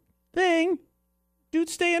long thing,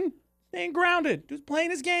 dude's staying grounded. Dude's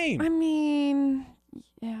playing his game. I mean,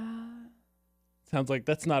 yeah. Sounds like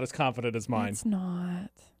that's not as confident as mine. It's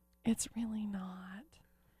not. It's really not.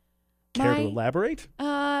 Care to elaborate?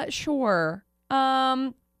 Sure.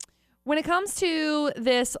 When it comes to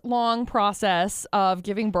this long process of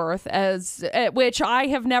giving birth, which I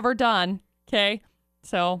have never done, okay?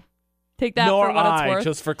 So take that for what it's worth.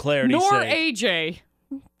 Just for clarity's sake. Nor sake. AJ.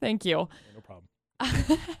 Thank you. Yeah, no problem.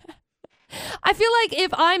 I feel like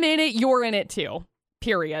if I'm in it, you're in it too.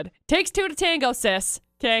 Period. Takes two to tango, sis.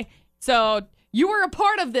 Okay? So you were a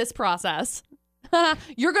part of this process.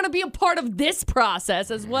 You're going to be a part of this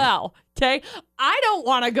process as well, okay? I don't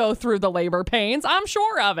want to go through the labor pains. I'm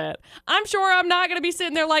sure of it. I'm sure I'm not going to be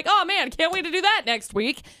sitting there like, oh, man, can't wait to do that next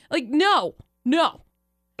week. Like, no.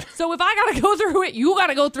 So if I got to go through it, you got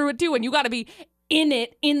to go through it too, and you got to be in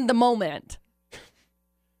it in the moment.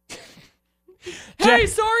 Hey,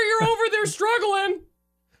 sorry you're over there struggling.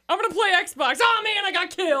 I'm going to play Xbox. Oh, man, I got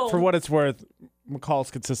killed. For what it's worth,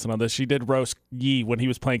 McCall's consistent on this. She did roast Yee when he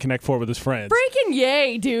was playing Connect 4 with his friends. Freaking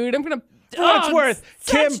yay, dude. I'm going to... For what it's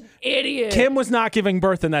worth, idiot. Kim was not giving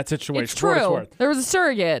birth in that situation. It's true. For what it's worth. There was a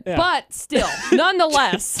surrogate, but still,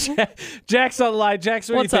 nonetheless. Jack's on the line. Jack,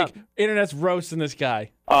 what What's do you think? Internet's roasting this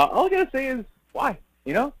guy. All I got to say is, why?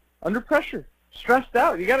 You know, under pressure, stressed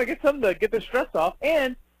out. You got to get something to get the stress off.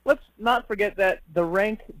 And let's not forget that the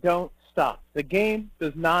rank don't stop. The game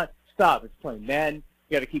does not stop. It's playing Madden.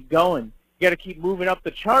 You got to keep going. You got to keep moving up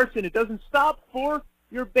the charts, and it doesn't stop for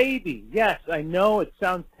your baby. Yes, I know it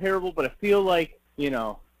sounds terrible, but I feel like,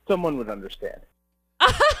 someone would understand.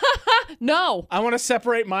 No. I want to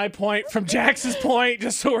separate my point from Jax's point,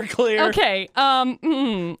 just so we're clear. Okay.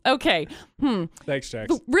 Okay. Thanks,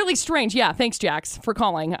 Jax. Really strange. Yeah, thanks, Jax, for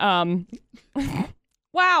calling.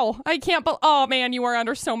 Wow, I can't oh, man, you are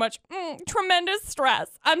under so much tremendous stress.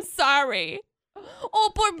 I'm sorry.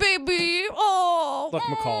 Oh, poor baby. Oh. Look,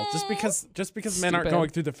 McCall, just because men aren't going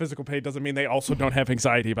through the physical pain doesn't mean they also don't have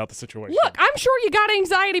anxiety about the situation. Look, I'm sure you got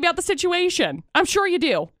anxiety about the situation. I'm sure you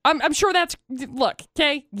do. I'm sure that's... Look,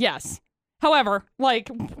 okay? Yes. However, like,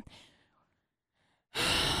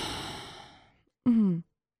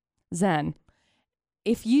 Zen,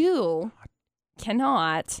 if you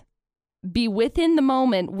cannot be within the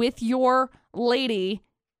moment with your lady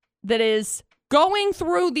that is going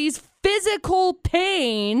through these physical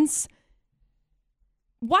pains,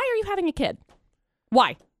 why are you having a kid?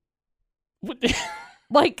 Why?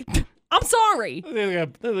 Like, I'm sorry.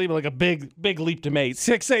 Like a big leap to make.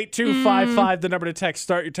 68255, the number to text.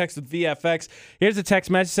 Start your text with VFX. Here's a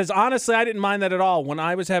text message. It says, honestly, I didn't mind that at all. When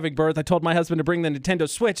I was having birth, I told my husband to bring the Nintendo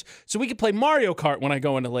Switch so we could play Mario Kart when I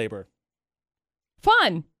go into labor.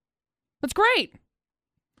 Fun. That's great.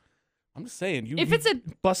 I'm just saying, you it's a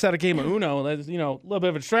bust out a game of Uno, that's, a little bit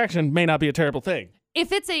of a distraction may not be a terrible thing.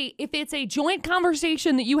 If it's a joint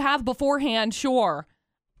conversation that you have beforehand, sure.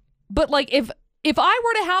 But like if I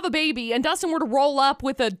were to have a baby and Dustin were to roll up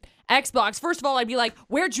with a Xbox, first of all, I'd be like,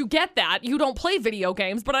 where'd you get that? You don't play video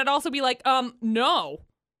games. But I'd also be like, no,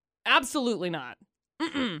 absolutely not.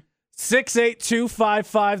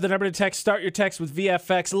 68255, the number to text. Start your text with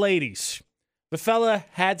VFX. Ladies, the fella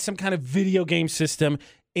had some kind of video game system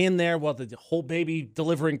in there while the whole baby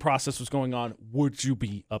delivering process was going on. Would you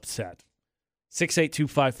be upset?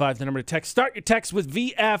 68255, the number to text. Start your text with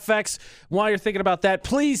VFX. While you're thinking about that,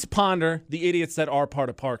 please ponder the idiots that are part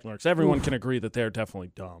of Park Narcs. Everyone can agree that they're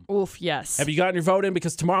definitely dumb. Oof, yes. Have you gotten your vote in?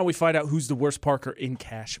 Because tomorrow we find out who's the worst parker in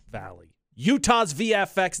Cache Valley. Utah's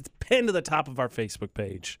VFX. It's pinned to the top of our Facebook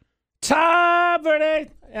page. Top Verde.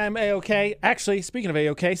 I'm A-OK. Actually, speaking of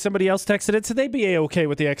A-OK, somebody else texted it, so they'd be A-OK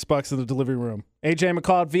with the Xbox in the delivery room. AJ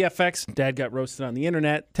McCall at VFX. Dad got roasted on the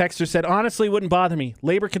internet. Texter said, honestly, wouldn't bother me.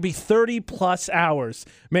 Labor could be 30-plus hours.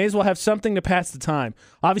 May as well have something to pass the time.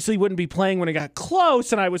 Obviously, wouldn't be playing when it got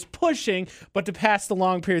close and I was pushing, but to pass the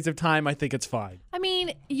long periods of time, I think it's fine. I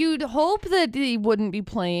mean, you'd hope that he wouldn't be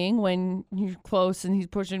playing when you're close and he's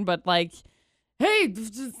pushing, but like... Hey,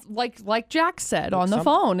 like Jack said on the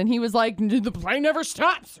phone, and he was like, the play never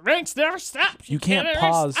stops. Ranks never stops. You can't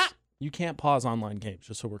pause. You can't pause online games,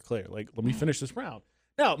 just so we're clear. Like, let me finish this round.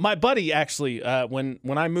 No, my buddy actually,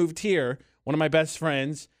 when I moved here, one of my best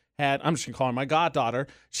friends had, I'm just going to call her my goddaughter.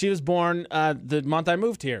 She was born the month I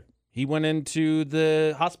moved here. He went into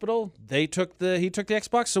the hospital. He took the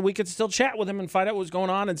Xbox so we could still chat with him and find out what was going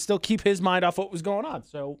on and still keep his mind off what was going on.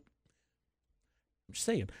 So, I'm just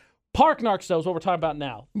saying. Park Narcs, though, is what we're talking about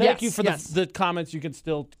now. Thank you for the comments. You can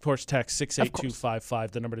still, of course, text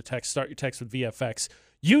 68255, the number to text. Start your text with VFX.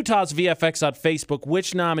 Utah's VFX on Facebook.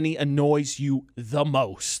 Which nominee annoys you the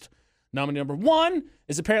most? Nominee number 1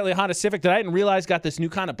 is apparently a Honda Civic that I didn't realize got this new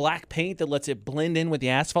kind of black paint that lets it blend in with the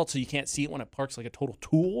asphalt so you can't see it when it parks like a total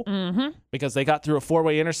tool. Mm-hmm. Because they got through a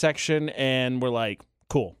 4-way intersection and were like,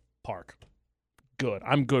 cool, park. Good.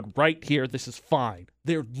 I'm good right here. This is fine.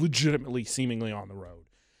 They're legitimately seemingly on the road.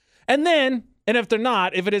 And then, and if they're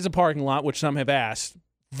not, if it is a parking lot, which some have asked,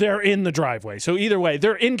 they're in the driveway. So either way,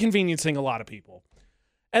 they're inconveniencing a lot of people.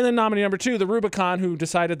 And then nominee number 2, the Rubicon, who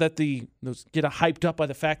decided that get hyped up by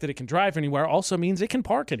the fact that it can drive anywhere, also means it can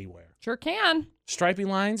park anywhere. Sure can. Striping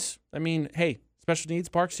lines. I mean, hey, special needs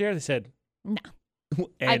parks here. They said no.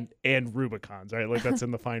 and Rubicons, right? Like that's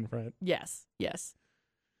in the fine print. Yes.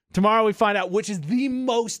 Tomorrow we find out which is the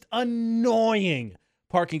most annoying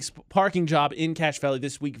parking job in Cache Valley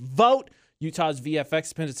this week. Vote. Utah's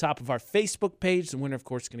VFX pinned at the top of our Facebook page. The winner, of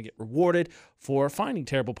course, is going to get rewarded for finding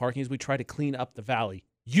terrible parking as we try to clean up the valley.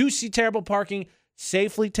 You see terrible parking,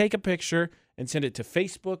 safely take a picture and send it to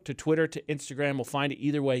Facebook, to Twitter, to Instagram. We'll find it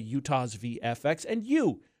either way, Utah's VFX, and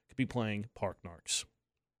you could be playing Park Narcs.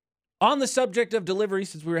 On the subject of delivery,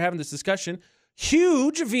 since we were having this discussion,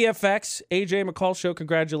 huge VFX, AJ McCall show,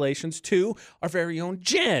 congratulations to our very own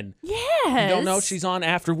Jenn. Yes. You don't know, she's on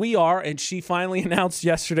after we are, and she finally announced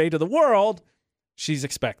yesterday to the world she's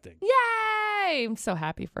expecting. Yay! I'm so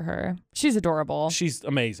happy for her. She's adorable. She's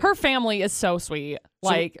amazing. Her family is so sweet.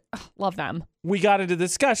 Love them. We got into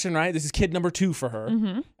discussion, right? This is kid number 2 for her.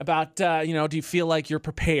 Mm-hmm. About, do you feel like you're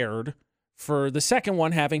prepared for the second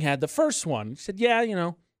one having had the first one? She said,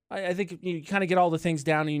 yeah, I think you kind of get all the things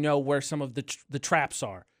down and you know where some of the traps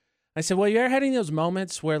are. I said, well, you ever had any of those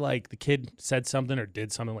moments where, like, the kid said something or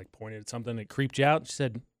did something, like pointed at something, and it creeped you out? She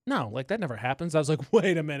said, no, like, that never happens. I was like,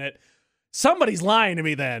 wait a minute. Somebody's lying to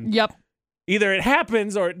me then. Yep. Either it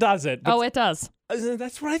happens or it doesn't. Oh, it does.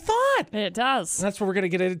 That's what I thought. It does. And that's what we're going to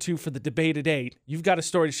get into for the debate at 8. You've got a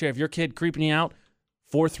story to share. If your kid creeping you out,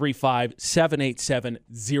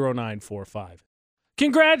 435-787-0945.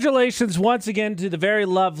 Congratulations once again to the very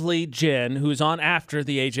lovely Jenn, who is on after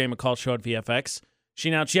the AJ McCall show at VFX. She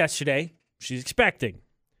announced yesterday she's expecting.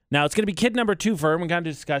 Now, it's going to be kid number 2 for her. We got into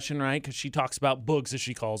discussion, right? Because she talks about boogs, as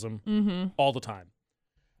she calls them, all the time.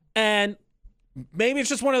 And maybe it's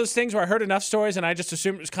just one of those things where I heard enough stories and I just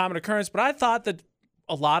assumed it was common occurrence, but I thought that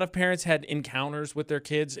a lot of parents had encounters with their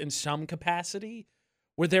kids in some capacity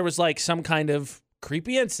where there was like some kind of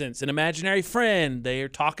creepy instance, an imaginary friend, they're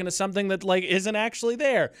talking to something that like isn't actually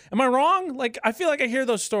there. Am I wrong? Like, I feel like I hear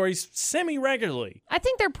those stories semi-regularly. I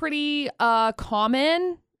think they're pretty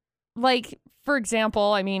common. Like, for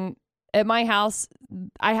example, I mean, at my house,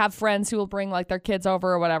 I have friends who will bring like their kids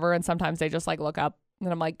over or whatever, and sometimes they just like look up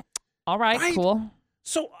and I'm like, all right. Cool.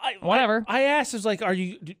 So whatever. I asked, "Is like, have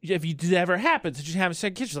you did it ever happen? Did you have a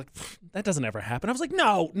second kid?" She's like, "That doesn't ever happen." I was like,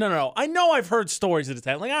 No. I know I've heard stories that it's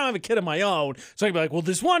happened. Like, I don't have a kid of my own, so I can be like, well,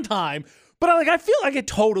 this one time. But I feel like it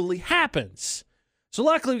totally happens. So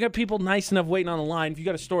luckily, we got people nice enough waiting on the line. If you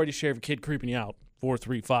got a story to share of a kid creeping you out,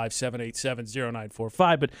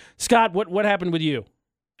 435-787-0945. But Scott, what happened with you?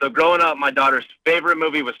 So growing up, my daughter's favorite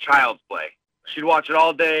movie was Child's Play. She'd watch it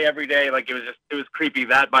all day, every day. Like it was creepy,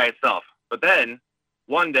 that by itself. But then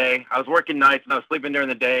one day I was working nights and I was sleeping during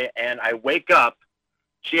the day, and I wake up.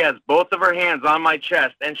 She has both of her hands on my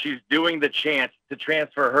chest, and she's doing the chant to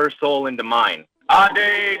transfer her soul into mine.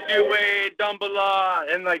 Ade, Due,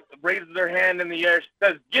 Dumbala, and like raises her hand in the air. She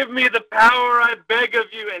says, "Give me the power, I beg of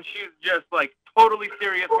you." And she's just like totally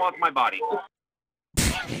serious, wants my body.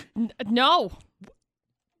 No.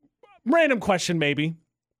 Random question, maybe.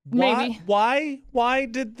 Maybe. Why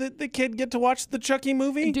did the kid get to watch the Chucky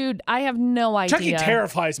movie? Dude, I have no idea. Chucky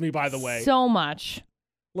terrifies me, by the way. So much.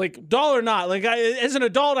 Like, doll or not, like, as an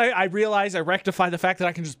adult, I realize I rectify the fact that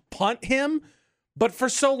I can just punt him. But for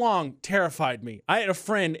so long, terrified me. I had a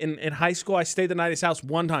friend in high school. I stayed the night at his house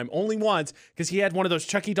one time, only once, because he had one of those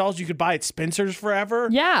Chucky dolls you could buy at Spencer's forever.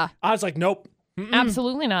 Yeah. I was like, nope.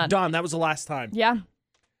 Absolutely not. Done. That was the last time. Yeah.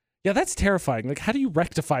 Yeah, that's terrifying. Like, how do you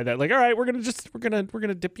rectify that? Like, all right, we're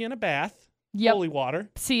gonna dip you in a bath. Yep. Holy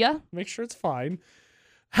water. See ya. Make sure it's fine.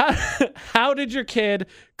 How did your kid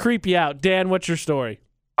creep you out? Dan, what's your story?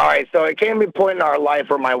 All right, so it came to a point in our life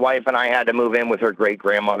where my wife and I had to move in with her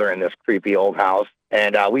great-grandmother in this creepy old house.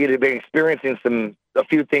 And we had been experiencing a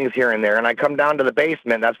few things here and there. And I come down to the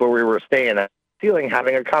basement. That's where we were staying at, ceiling,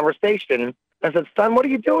 having a conversation. I said, "Son, what are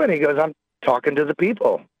you doing?" He goes, "I'm talking to the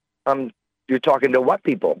people." "You're talking to what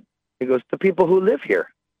people?" He goes, "The people who live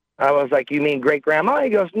here." I was like, "You mean great-grandma?" He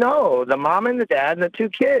goes, "No, the mom and the dad and the two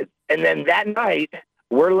kids." And then that night,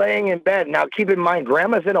 we're laying in bed. Now, keep in mind,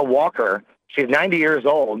 Grandma's in a walker. She's 90 years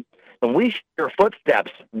old. And we hear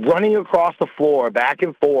footsteps running across the floor back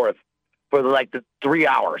and forth for like the 3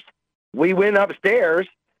 hours. We went upstairs,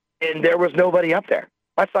 and there was nobody up there.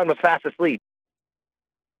 My son was fast asleep.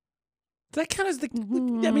 That kind of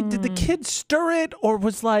I mean, did the kid stir it, or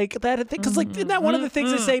was like that a thing? Because like, isn't that one of the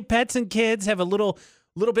things they say? Pets and kids have a little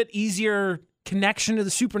bit easier connection to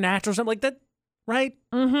the supernatural, or something like that, right?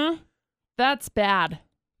 Mm-hmm. That's bad.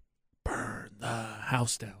 Burn the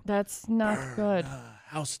house down. That's not good.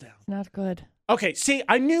 House down. Not good. Okay, see,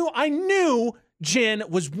 I knew Jenn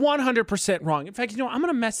was 100% wrong. In fact, I'm going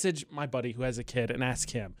to message my buddy who has a kid and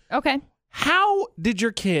ask him. Okay. How did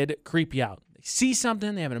your kid creep you out? They see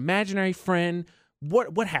something, they have an imaginary friend.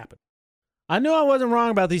 What happened? I knew I wasn't wrong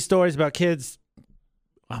about these stories about kids,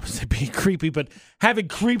 I would say being creepy, but having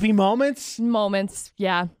creepy moments. Moments,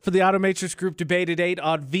 yeah. For the Automatrix Group Debate at 8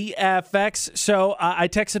 on VFX. So I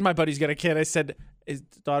texted my buddy who's got a kid. I said, his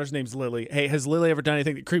daughter's name's Lily. "Hey, has Lily ever done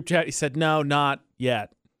anything that creeped you out?" He said, "No, not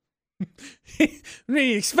yet." I mean,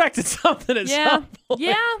 he expected something at some point.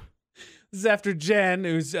 Yeah. This is after Jenn,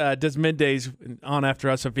 who does middays on after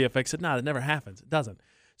us on VFX, said, "No, that never happens. It doesn't."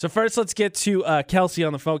 So first, let's get to Kelsey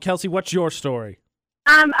on the phone. Kelsey, what's your story?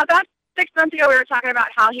 About 6 months ago, we were talking about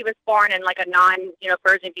how he was born in like a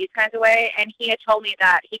birds and bees kind of way, and he had told me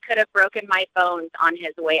that he could have broken my bones on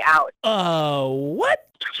his way out. What?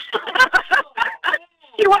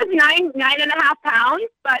 He was 9.5 pounds,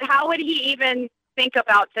 but how would he even think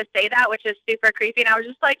about to say that, which is super creepy. And I was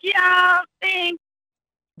just like, yeah, thanks.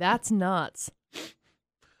 That's nuts.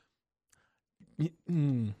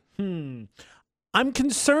 I'm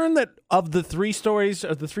concerned that of the 3 stories,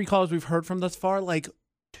 or the 3 callers we've heard from thus far, like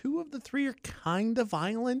 2 of the 3 are kind of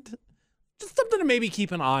violent. Just something to maybe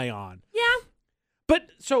keep an eye on. Yeah. But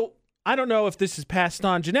so I don't know if this is passed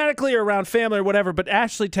on genetically or around family or whatever, but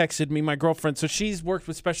Ashley texted me, my girlfriend. So she's worked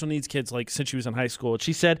with special needs kids like since she was in high school.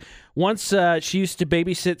 She said once she used to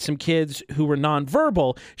babysit some kids who were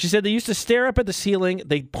nonverbal. She said they used to stare up at the ceiling,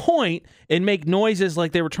 they'd point and make noises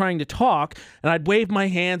like they were trying to talk, and I'd wave my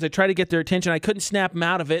hands. I'd try to get their attention. I couldn't snap them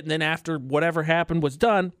out of it, and then after whatever happened was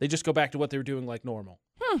done, they just go back to what they were doing like normal.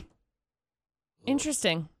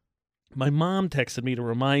 Interesting. My mom texted me to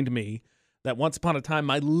remind me that once upon a time,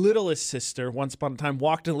 my littlest sister,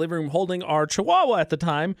 walked in the living room holding our chihuahua at the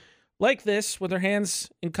time, like this, with her hands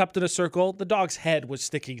cupped in a circle. The dog's head was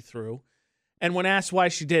sticking through. And when asked why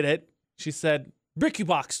she did it, she said, Bricky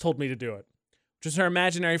Box told me to do it, which is her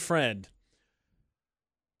imaginary friend.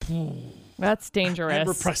 That's dangerous. I had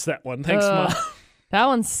repressed that one. Thanks, Mom. That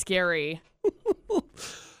one's scary.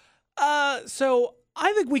 So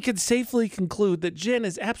I think we could safely conclude that Jenn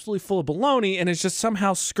is absolutely full of baloney and has just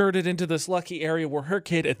somehow skirted into this lucky area where her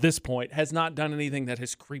kid at this point has not done anything that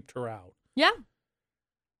has creeped her out. Yeah.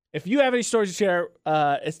 If you have any stories to share,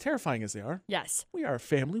 as terrifying as they are, yes, we are a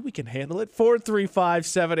family. We can handle it.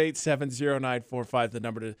 435-787-0945, the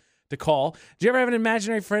number to call. Did you ever have an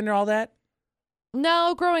imaginary friend or all that?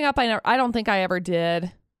 No, growing up, I don't think I ever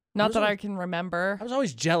did. Not that I can remember. I was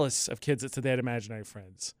always jealous of kids that said they had imaginary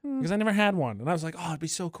friends because I never had one. And I was like, oh, it'd be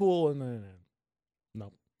so cool. And then,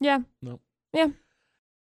 no. Yeah. No. Yeah.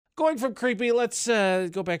 Going from creepy, let's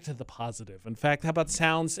go back to the positive. In fact, how about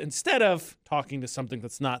sounds instead of talking to something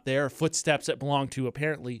that's not there, footsteps that belong to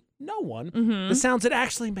apparently no one, the sounds that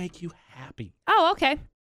actually make you happy. Oh, okay.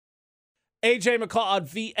 AJ McCall on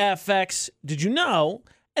VFX. Did you know?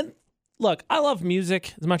 And look, I love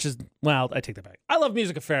music as much as, well, I take that back. I love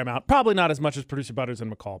music a fair amount. Probably not as much as producer Butters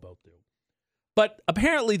and McCall both do. But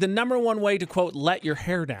apparently the number one way to, quote, let your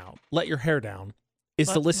hair down, is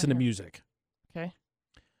to listen to music. Okay.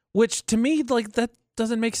 Which to me, like, that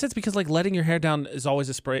doesn't make sense because, like, letting your hair down is always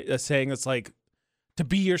a saying that's like to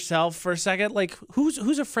be yourself for a second. Like,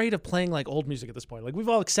 who's afraid of playing like old music at this point? Like, we've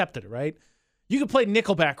all accepted it, right? You could play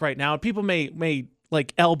Nickelback right now, and people may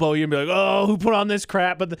like elbow you and be like, "Oh, who put on this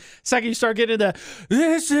crap?" But the second you start getting into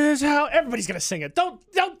this is how everybody's gonna sing it. Don't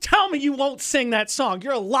tell me you won't sing that song.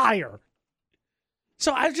 You're a liar.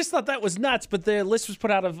 So I just thought that was nuts. But the list was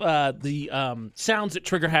put out of the sounds that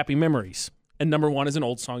trigger happy memories. And number one is an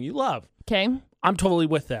old song you love. Okay. I'm totally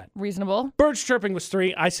with that. Reasonable. Birds chirping was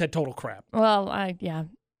 3. I said total crap. Well, yeah.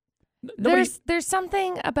 There's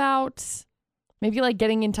something about maybe like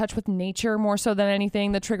getting in touch with nature more so than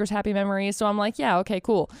anything that triggers happy memories. So I'm like, yeah, okay,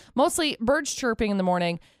 cool. Mostly birds chirping in the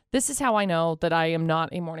morning. This is how I know that I am not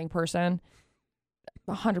a morning person.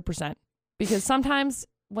 100%. Because sometimes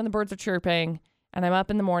when the birds are chirping and I'm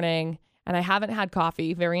up in the morning and I haven't had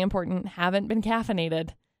coffee, very important, haven't been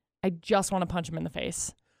caffeinated, I just want to punch him in the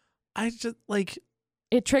face. I just like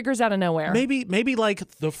it triggers out of nowhere. Maybe like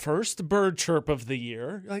the first bird chirp of the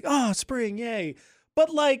year. You're like, oh, spring, yay.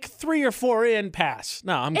 But like 3 or 4 in, pass.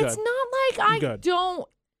 No, I'm good. It's not like I don't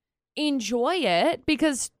enjoy it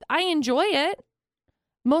because I enjoy it.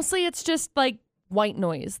 Mostly it's just like white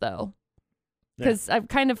noise though. Because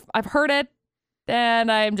I've heard it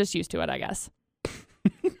and I'm just used to it, I guess.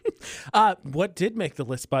 What did make the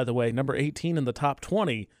list, by the way, number 18 in the top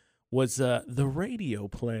 20 was the radio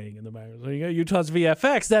playing in the background. So you got Utah's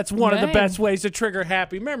VFX. That's one of the best ways to trigger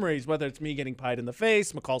happy memories, whether it's me getting pied in the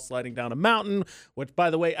face, McCall sliding down a mountain, which, by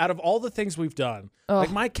the way, out of all the things we've done, like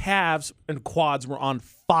my calves and quads were on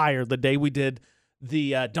fire the day we did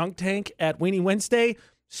the dunk tank at Weenie Wednesday.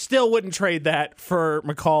 Still wouldn't trade that for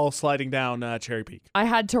McCall sliding down Cherry Peak. I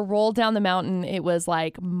had to roll down the mountain. It was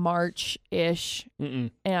like March-ish,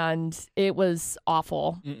 and it was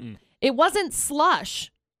awful. It wasn't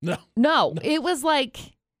slush. No, it was like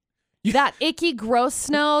that icky, gross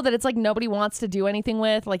snow that it's like nobody wants to do anything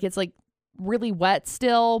with. Like it's like really wet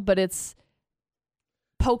still, but it's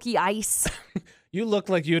pokey ice. You looked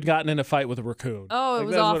like you had gotten in a fight with a raccoon. Oh, it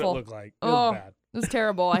was that's awful. What it looked like. It was bad. It was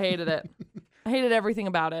terrible. I hated it. I hated everything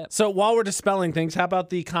about it. So while we're dispelling things, how about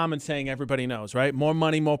the common saying everybody knows, right? More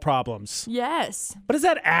money, more problems. Yes. But is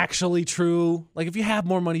that actually true? Like if you have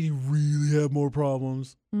more money, you really have more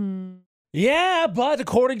problems? Yeah, but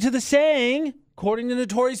according to the saying, according to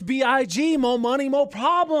Notorious B.I.G., more money, more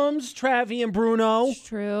problems, Travi and Bruno. It's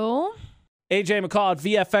true. AJ McCall at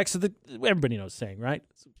VFX, everybody knows the saying, right?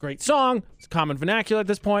 It's a great song. It's common vernacular at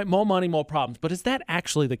this point. More money, more problems. But is that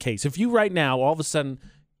actually the case? If you right now, all of a sudden,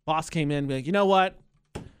 boss came in and be like, you know what?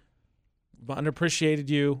 I've underappreciated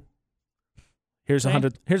you. Here's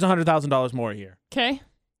 $100,000 more a year. Okay.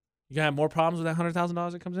 You gonna have more problems with that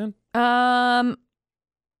 $100,000 that comes in?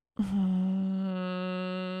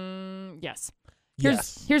 Yes.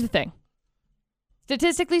 Yes. Here's the thing.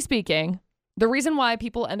 Statistically speaking, the reason why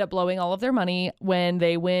people end up blowing all of their money when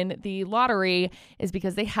they win the lottery is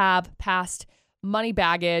because they have past money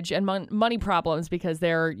baggage and money problems because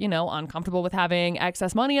they're, uncomfortable with having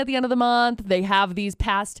excess money at the end of the month. They have these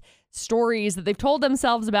past stories that they've told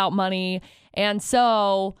themselves about money. And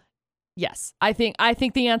so, yes, I think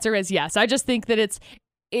the answer is yes. I just think that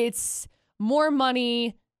it's more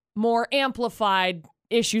money, more amplified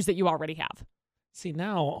issues that you already have. See,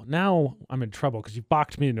 now I'm in trouble because you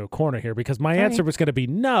boxed me into a corner here because my answer was going to be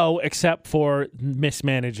no, except for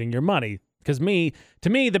mismanaging your money. Because to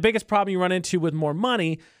me, the biggest problem you run into with more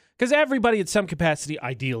money, because everybody at some capacity,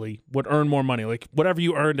 ideally, would earn more money. Like whatever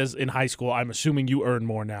you earned as in high school, I'm assuming you earn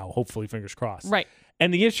more now, hopefully, fingers crossed. Right.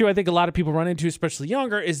 And the issue I think a lot of people run into, especially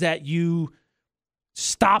younger, is that you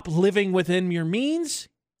stop living within your means.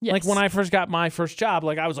 Yes. Like when I first got my first job,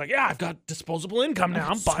 like I was like, yeah, I've got disposable income now.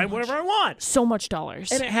 I'm buying whatever I want. So much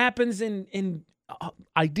dollars. And it happens in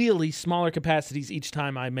ideally smaller capacities each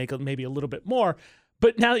time I make maybe a little bit more.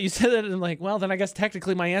 But now that you said that, I'm like, well, then I guess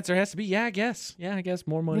technically my answer has to be, I guess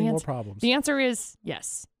more money, more problems. The answer is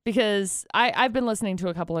yes, because I've been listening to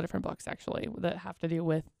a couple of different books, actually, that have to do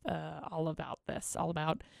with all about this, all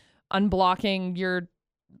about unblocking your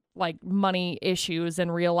money issues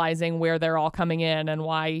and realizing where they're all coming in and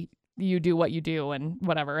why you do what you do and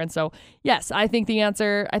whatever. And so, yes, I think the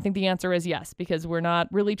answer is yes, because we're not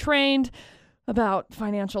really trained about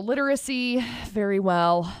financial literacy very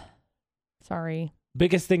well. Sorry.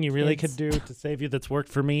 Biggest thing you really could do to save you that's worked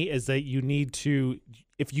for me is that you need to,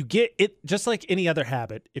 if you get it, just like any other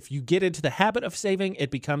habit, if you get into the habit of saving, it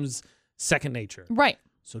becomes second nature. Right.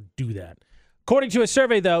 So do that. According to a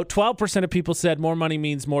survey, though, 12% of people said more money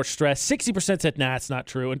means more stress. 60% said, nah, it's not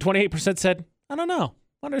true. And 28% said, I don't know.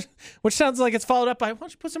 Which sounds like it's followed up by, why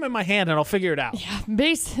don't you put some in my hand and I'll figure it out. Yeah,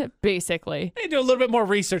 basically. I need to do a little bit more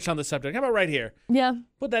research on the subject. How about right here? Yeah.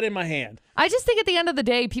 Put that in my hand. I just think at the end of the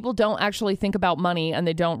day, people don't actually think about money and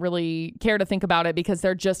they don't really care to think about it because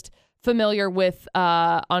they're just familiar with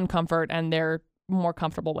uncomfort and they're more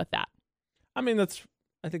comfortable with that. I mean,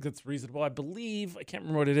 I think that's reasonable. I believe, I can't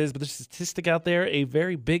remember what it is, but there's a statistic out there. A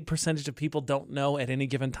very big percentage of people don't know at any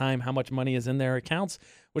given time how much money is in their accounts,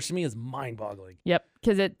 which to me is mind-boggling. Yep,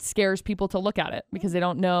 because it scares people to look at it because they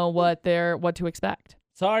don't know what to expect.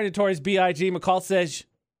 Sorry, Notorious B.I.G. McCall says,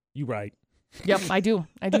 you right. Yep, I do.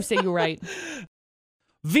 I do say you right.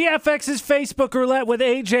 VFX's Facebook roulette with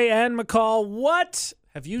AJ and McCall. What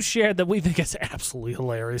have you shared that we think is absolutely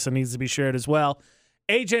hilarious and needs to be shared as well?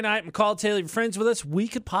 AJ and I, McCall, Taylor, you're friends with us. We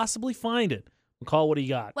could possibly find it. McCall, what do you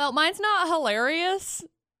got? Well, mine's not hilarious.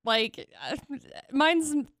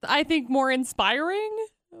 Mine's, I think, more inspiring.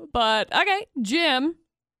 But, okay, Jim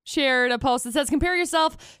shared a post that says, compare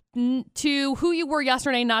yourself to who you were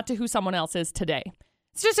yesterday, not to who someone else is today.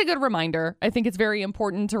 It's just a good reminder. I think it's very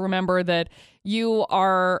important to remember that you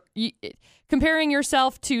are comparing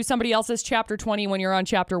yourself to somebody else's chapter 20 when you're on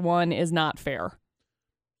chapter 1 is not fair.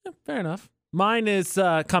 Yeah, fair enough. Mine is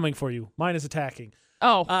coming for you. Mine is attacking.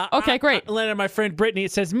 Oh, okay, great. I landed on my friend Brittany.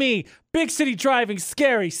 It says, me, big city driving,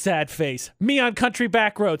 scary, sad face. Me on country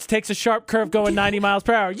back roads, takes a sharp curve going 90 miles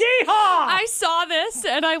per hour. Yeehaw! I saw this,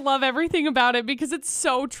 and I love everything about it because it's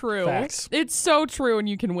so true. Facts. It's so true, and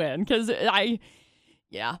you can win because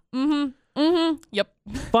yeah. Yep.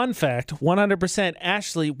 Fun fact, 100%,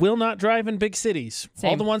 Ashley will not drive in big cities. Same.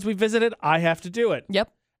 All the ones we visited, I have to do it.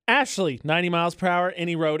 Yep. Ashley, 90 miles per hour,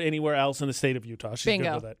 any road, anywhere else in the state of Utah. She's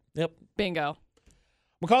Bingo. good with it. Yep. Bingo.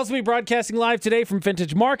 McCall's going to be broadcasting live today from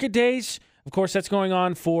Vintage Market Days. Of course, that's going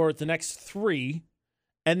on for the next 3.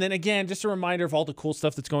 And then again, just a reminder of all the cool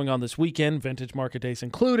stuff that's going on this weekend, Vintage Market Days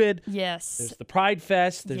included. Yes. There's the Pride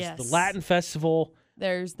Fest. There's the Latin Festival.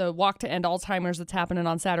 There's the Walk to End Alzheimer's that's happening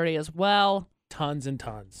on Saturday as well. Tons and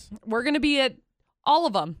tons. We're going to be at all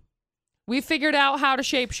of them. We figured out how to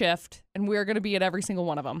shapeshift, and we're going to be at every single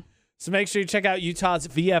one of them. So make sure you check out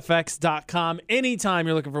utahsvfx.com anytime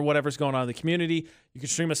you're looking for whatever's going on in the community. You can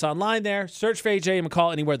stream us online there. Search for AJ and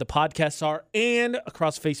McCall anywhere the podcasts are and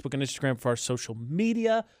across Facebook and Instagram for our social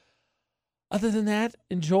media. Other than that,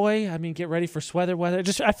 enjoy. I mean, get ready for sweater weather.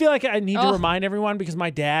 I feel like I need to remind everyone because my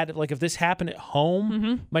dad, if this happened at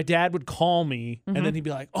home, my dad would call me and then he'd be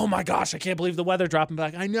like, oh my gosh, I can't believe the weather dropped. And be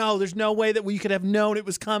like, I know, there's no way that we could have known it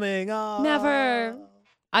was coming. Oh. Never.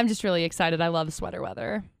 I'm just really excited. I love sweater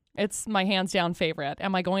weather. It's my hands down favorite.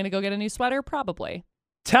 Am I going to go get a new sweater? Probably.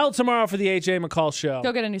 Tell tomorrow for the AJ McCall show.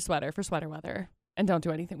 Go get a new sweater for sweater weather. And don't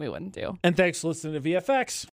do anything we wouldn't do. And thanks for listening to VFX.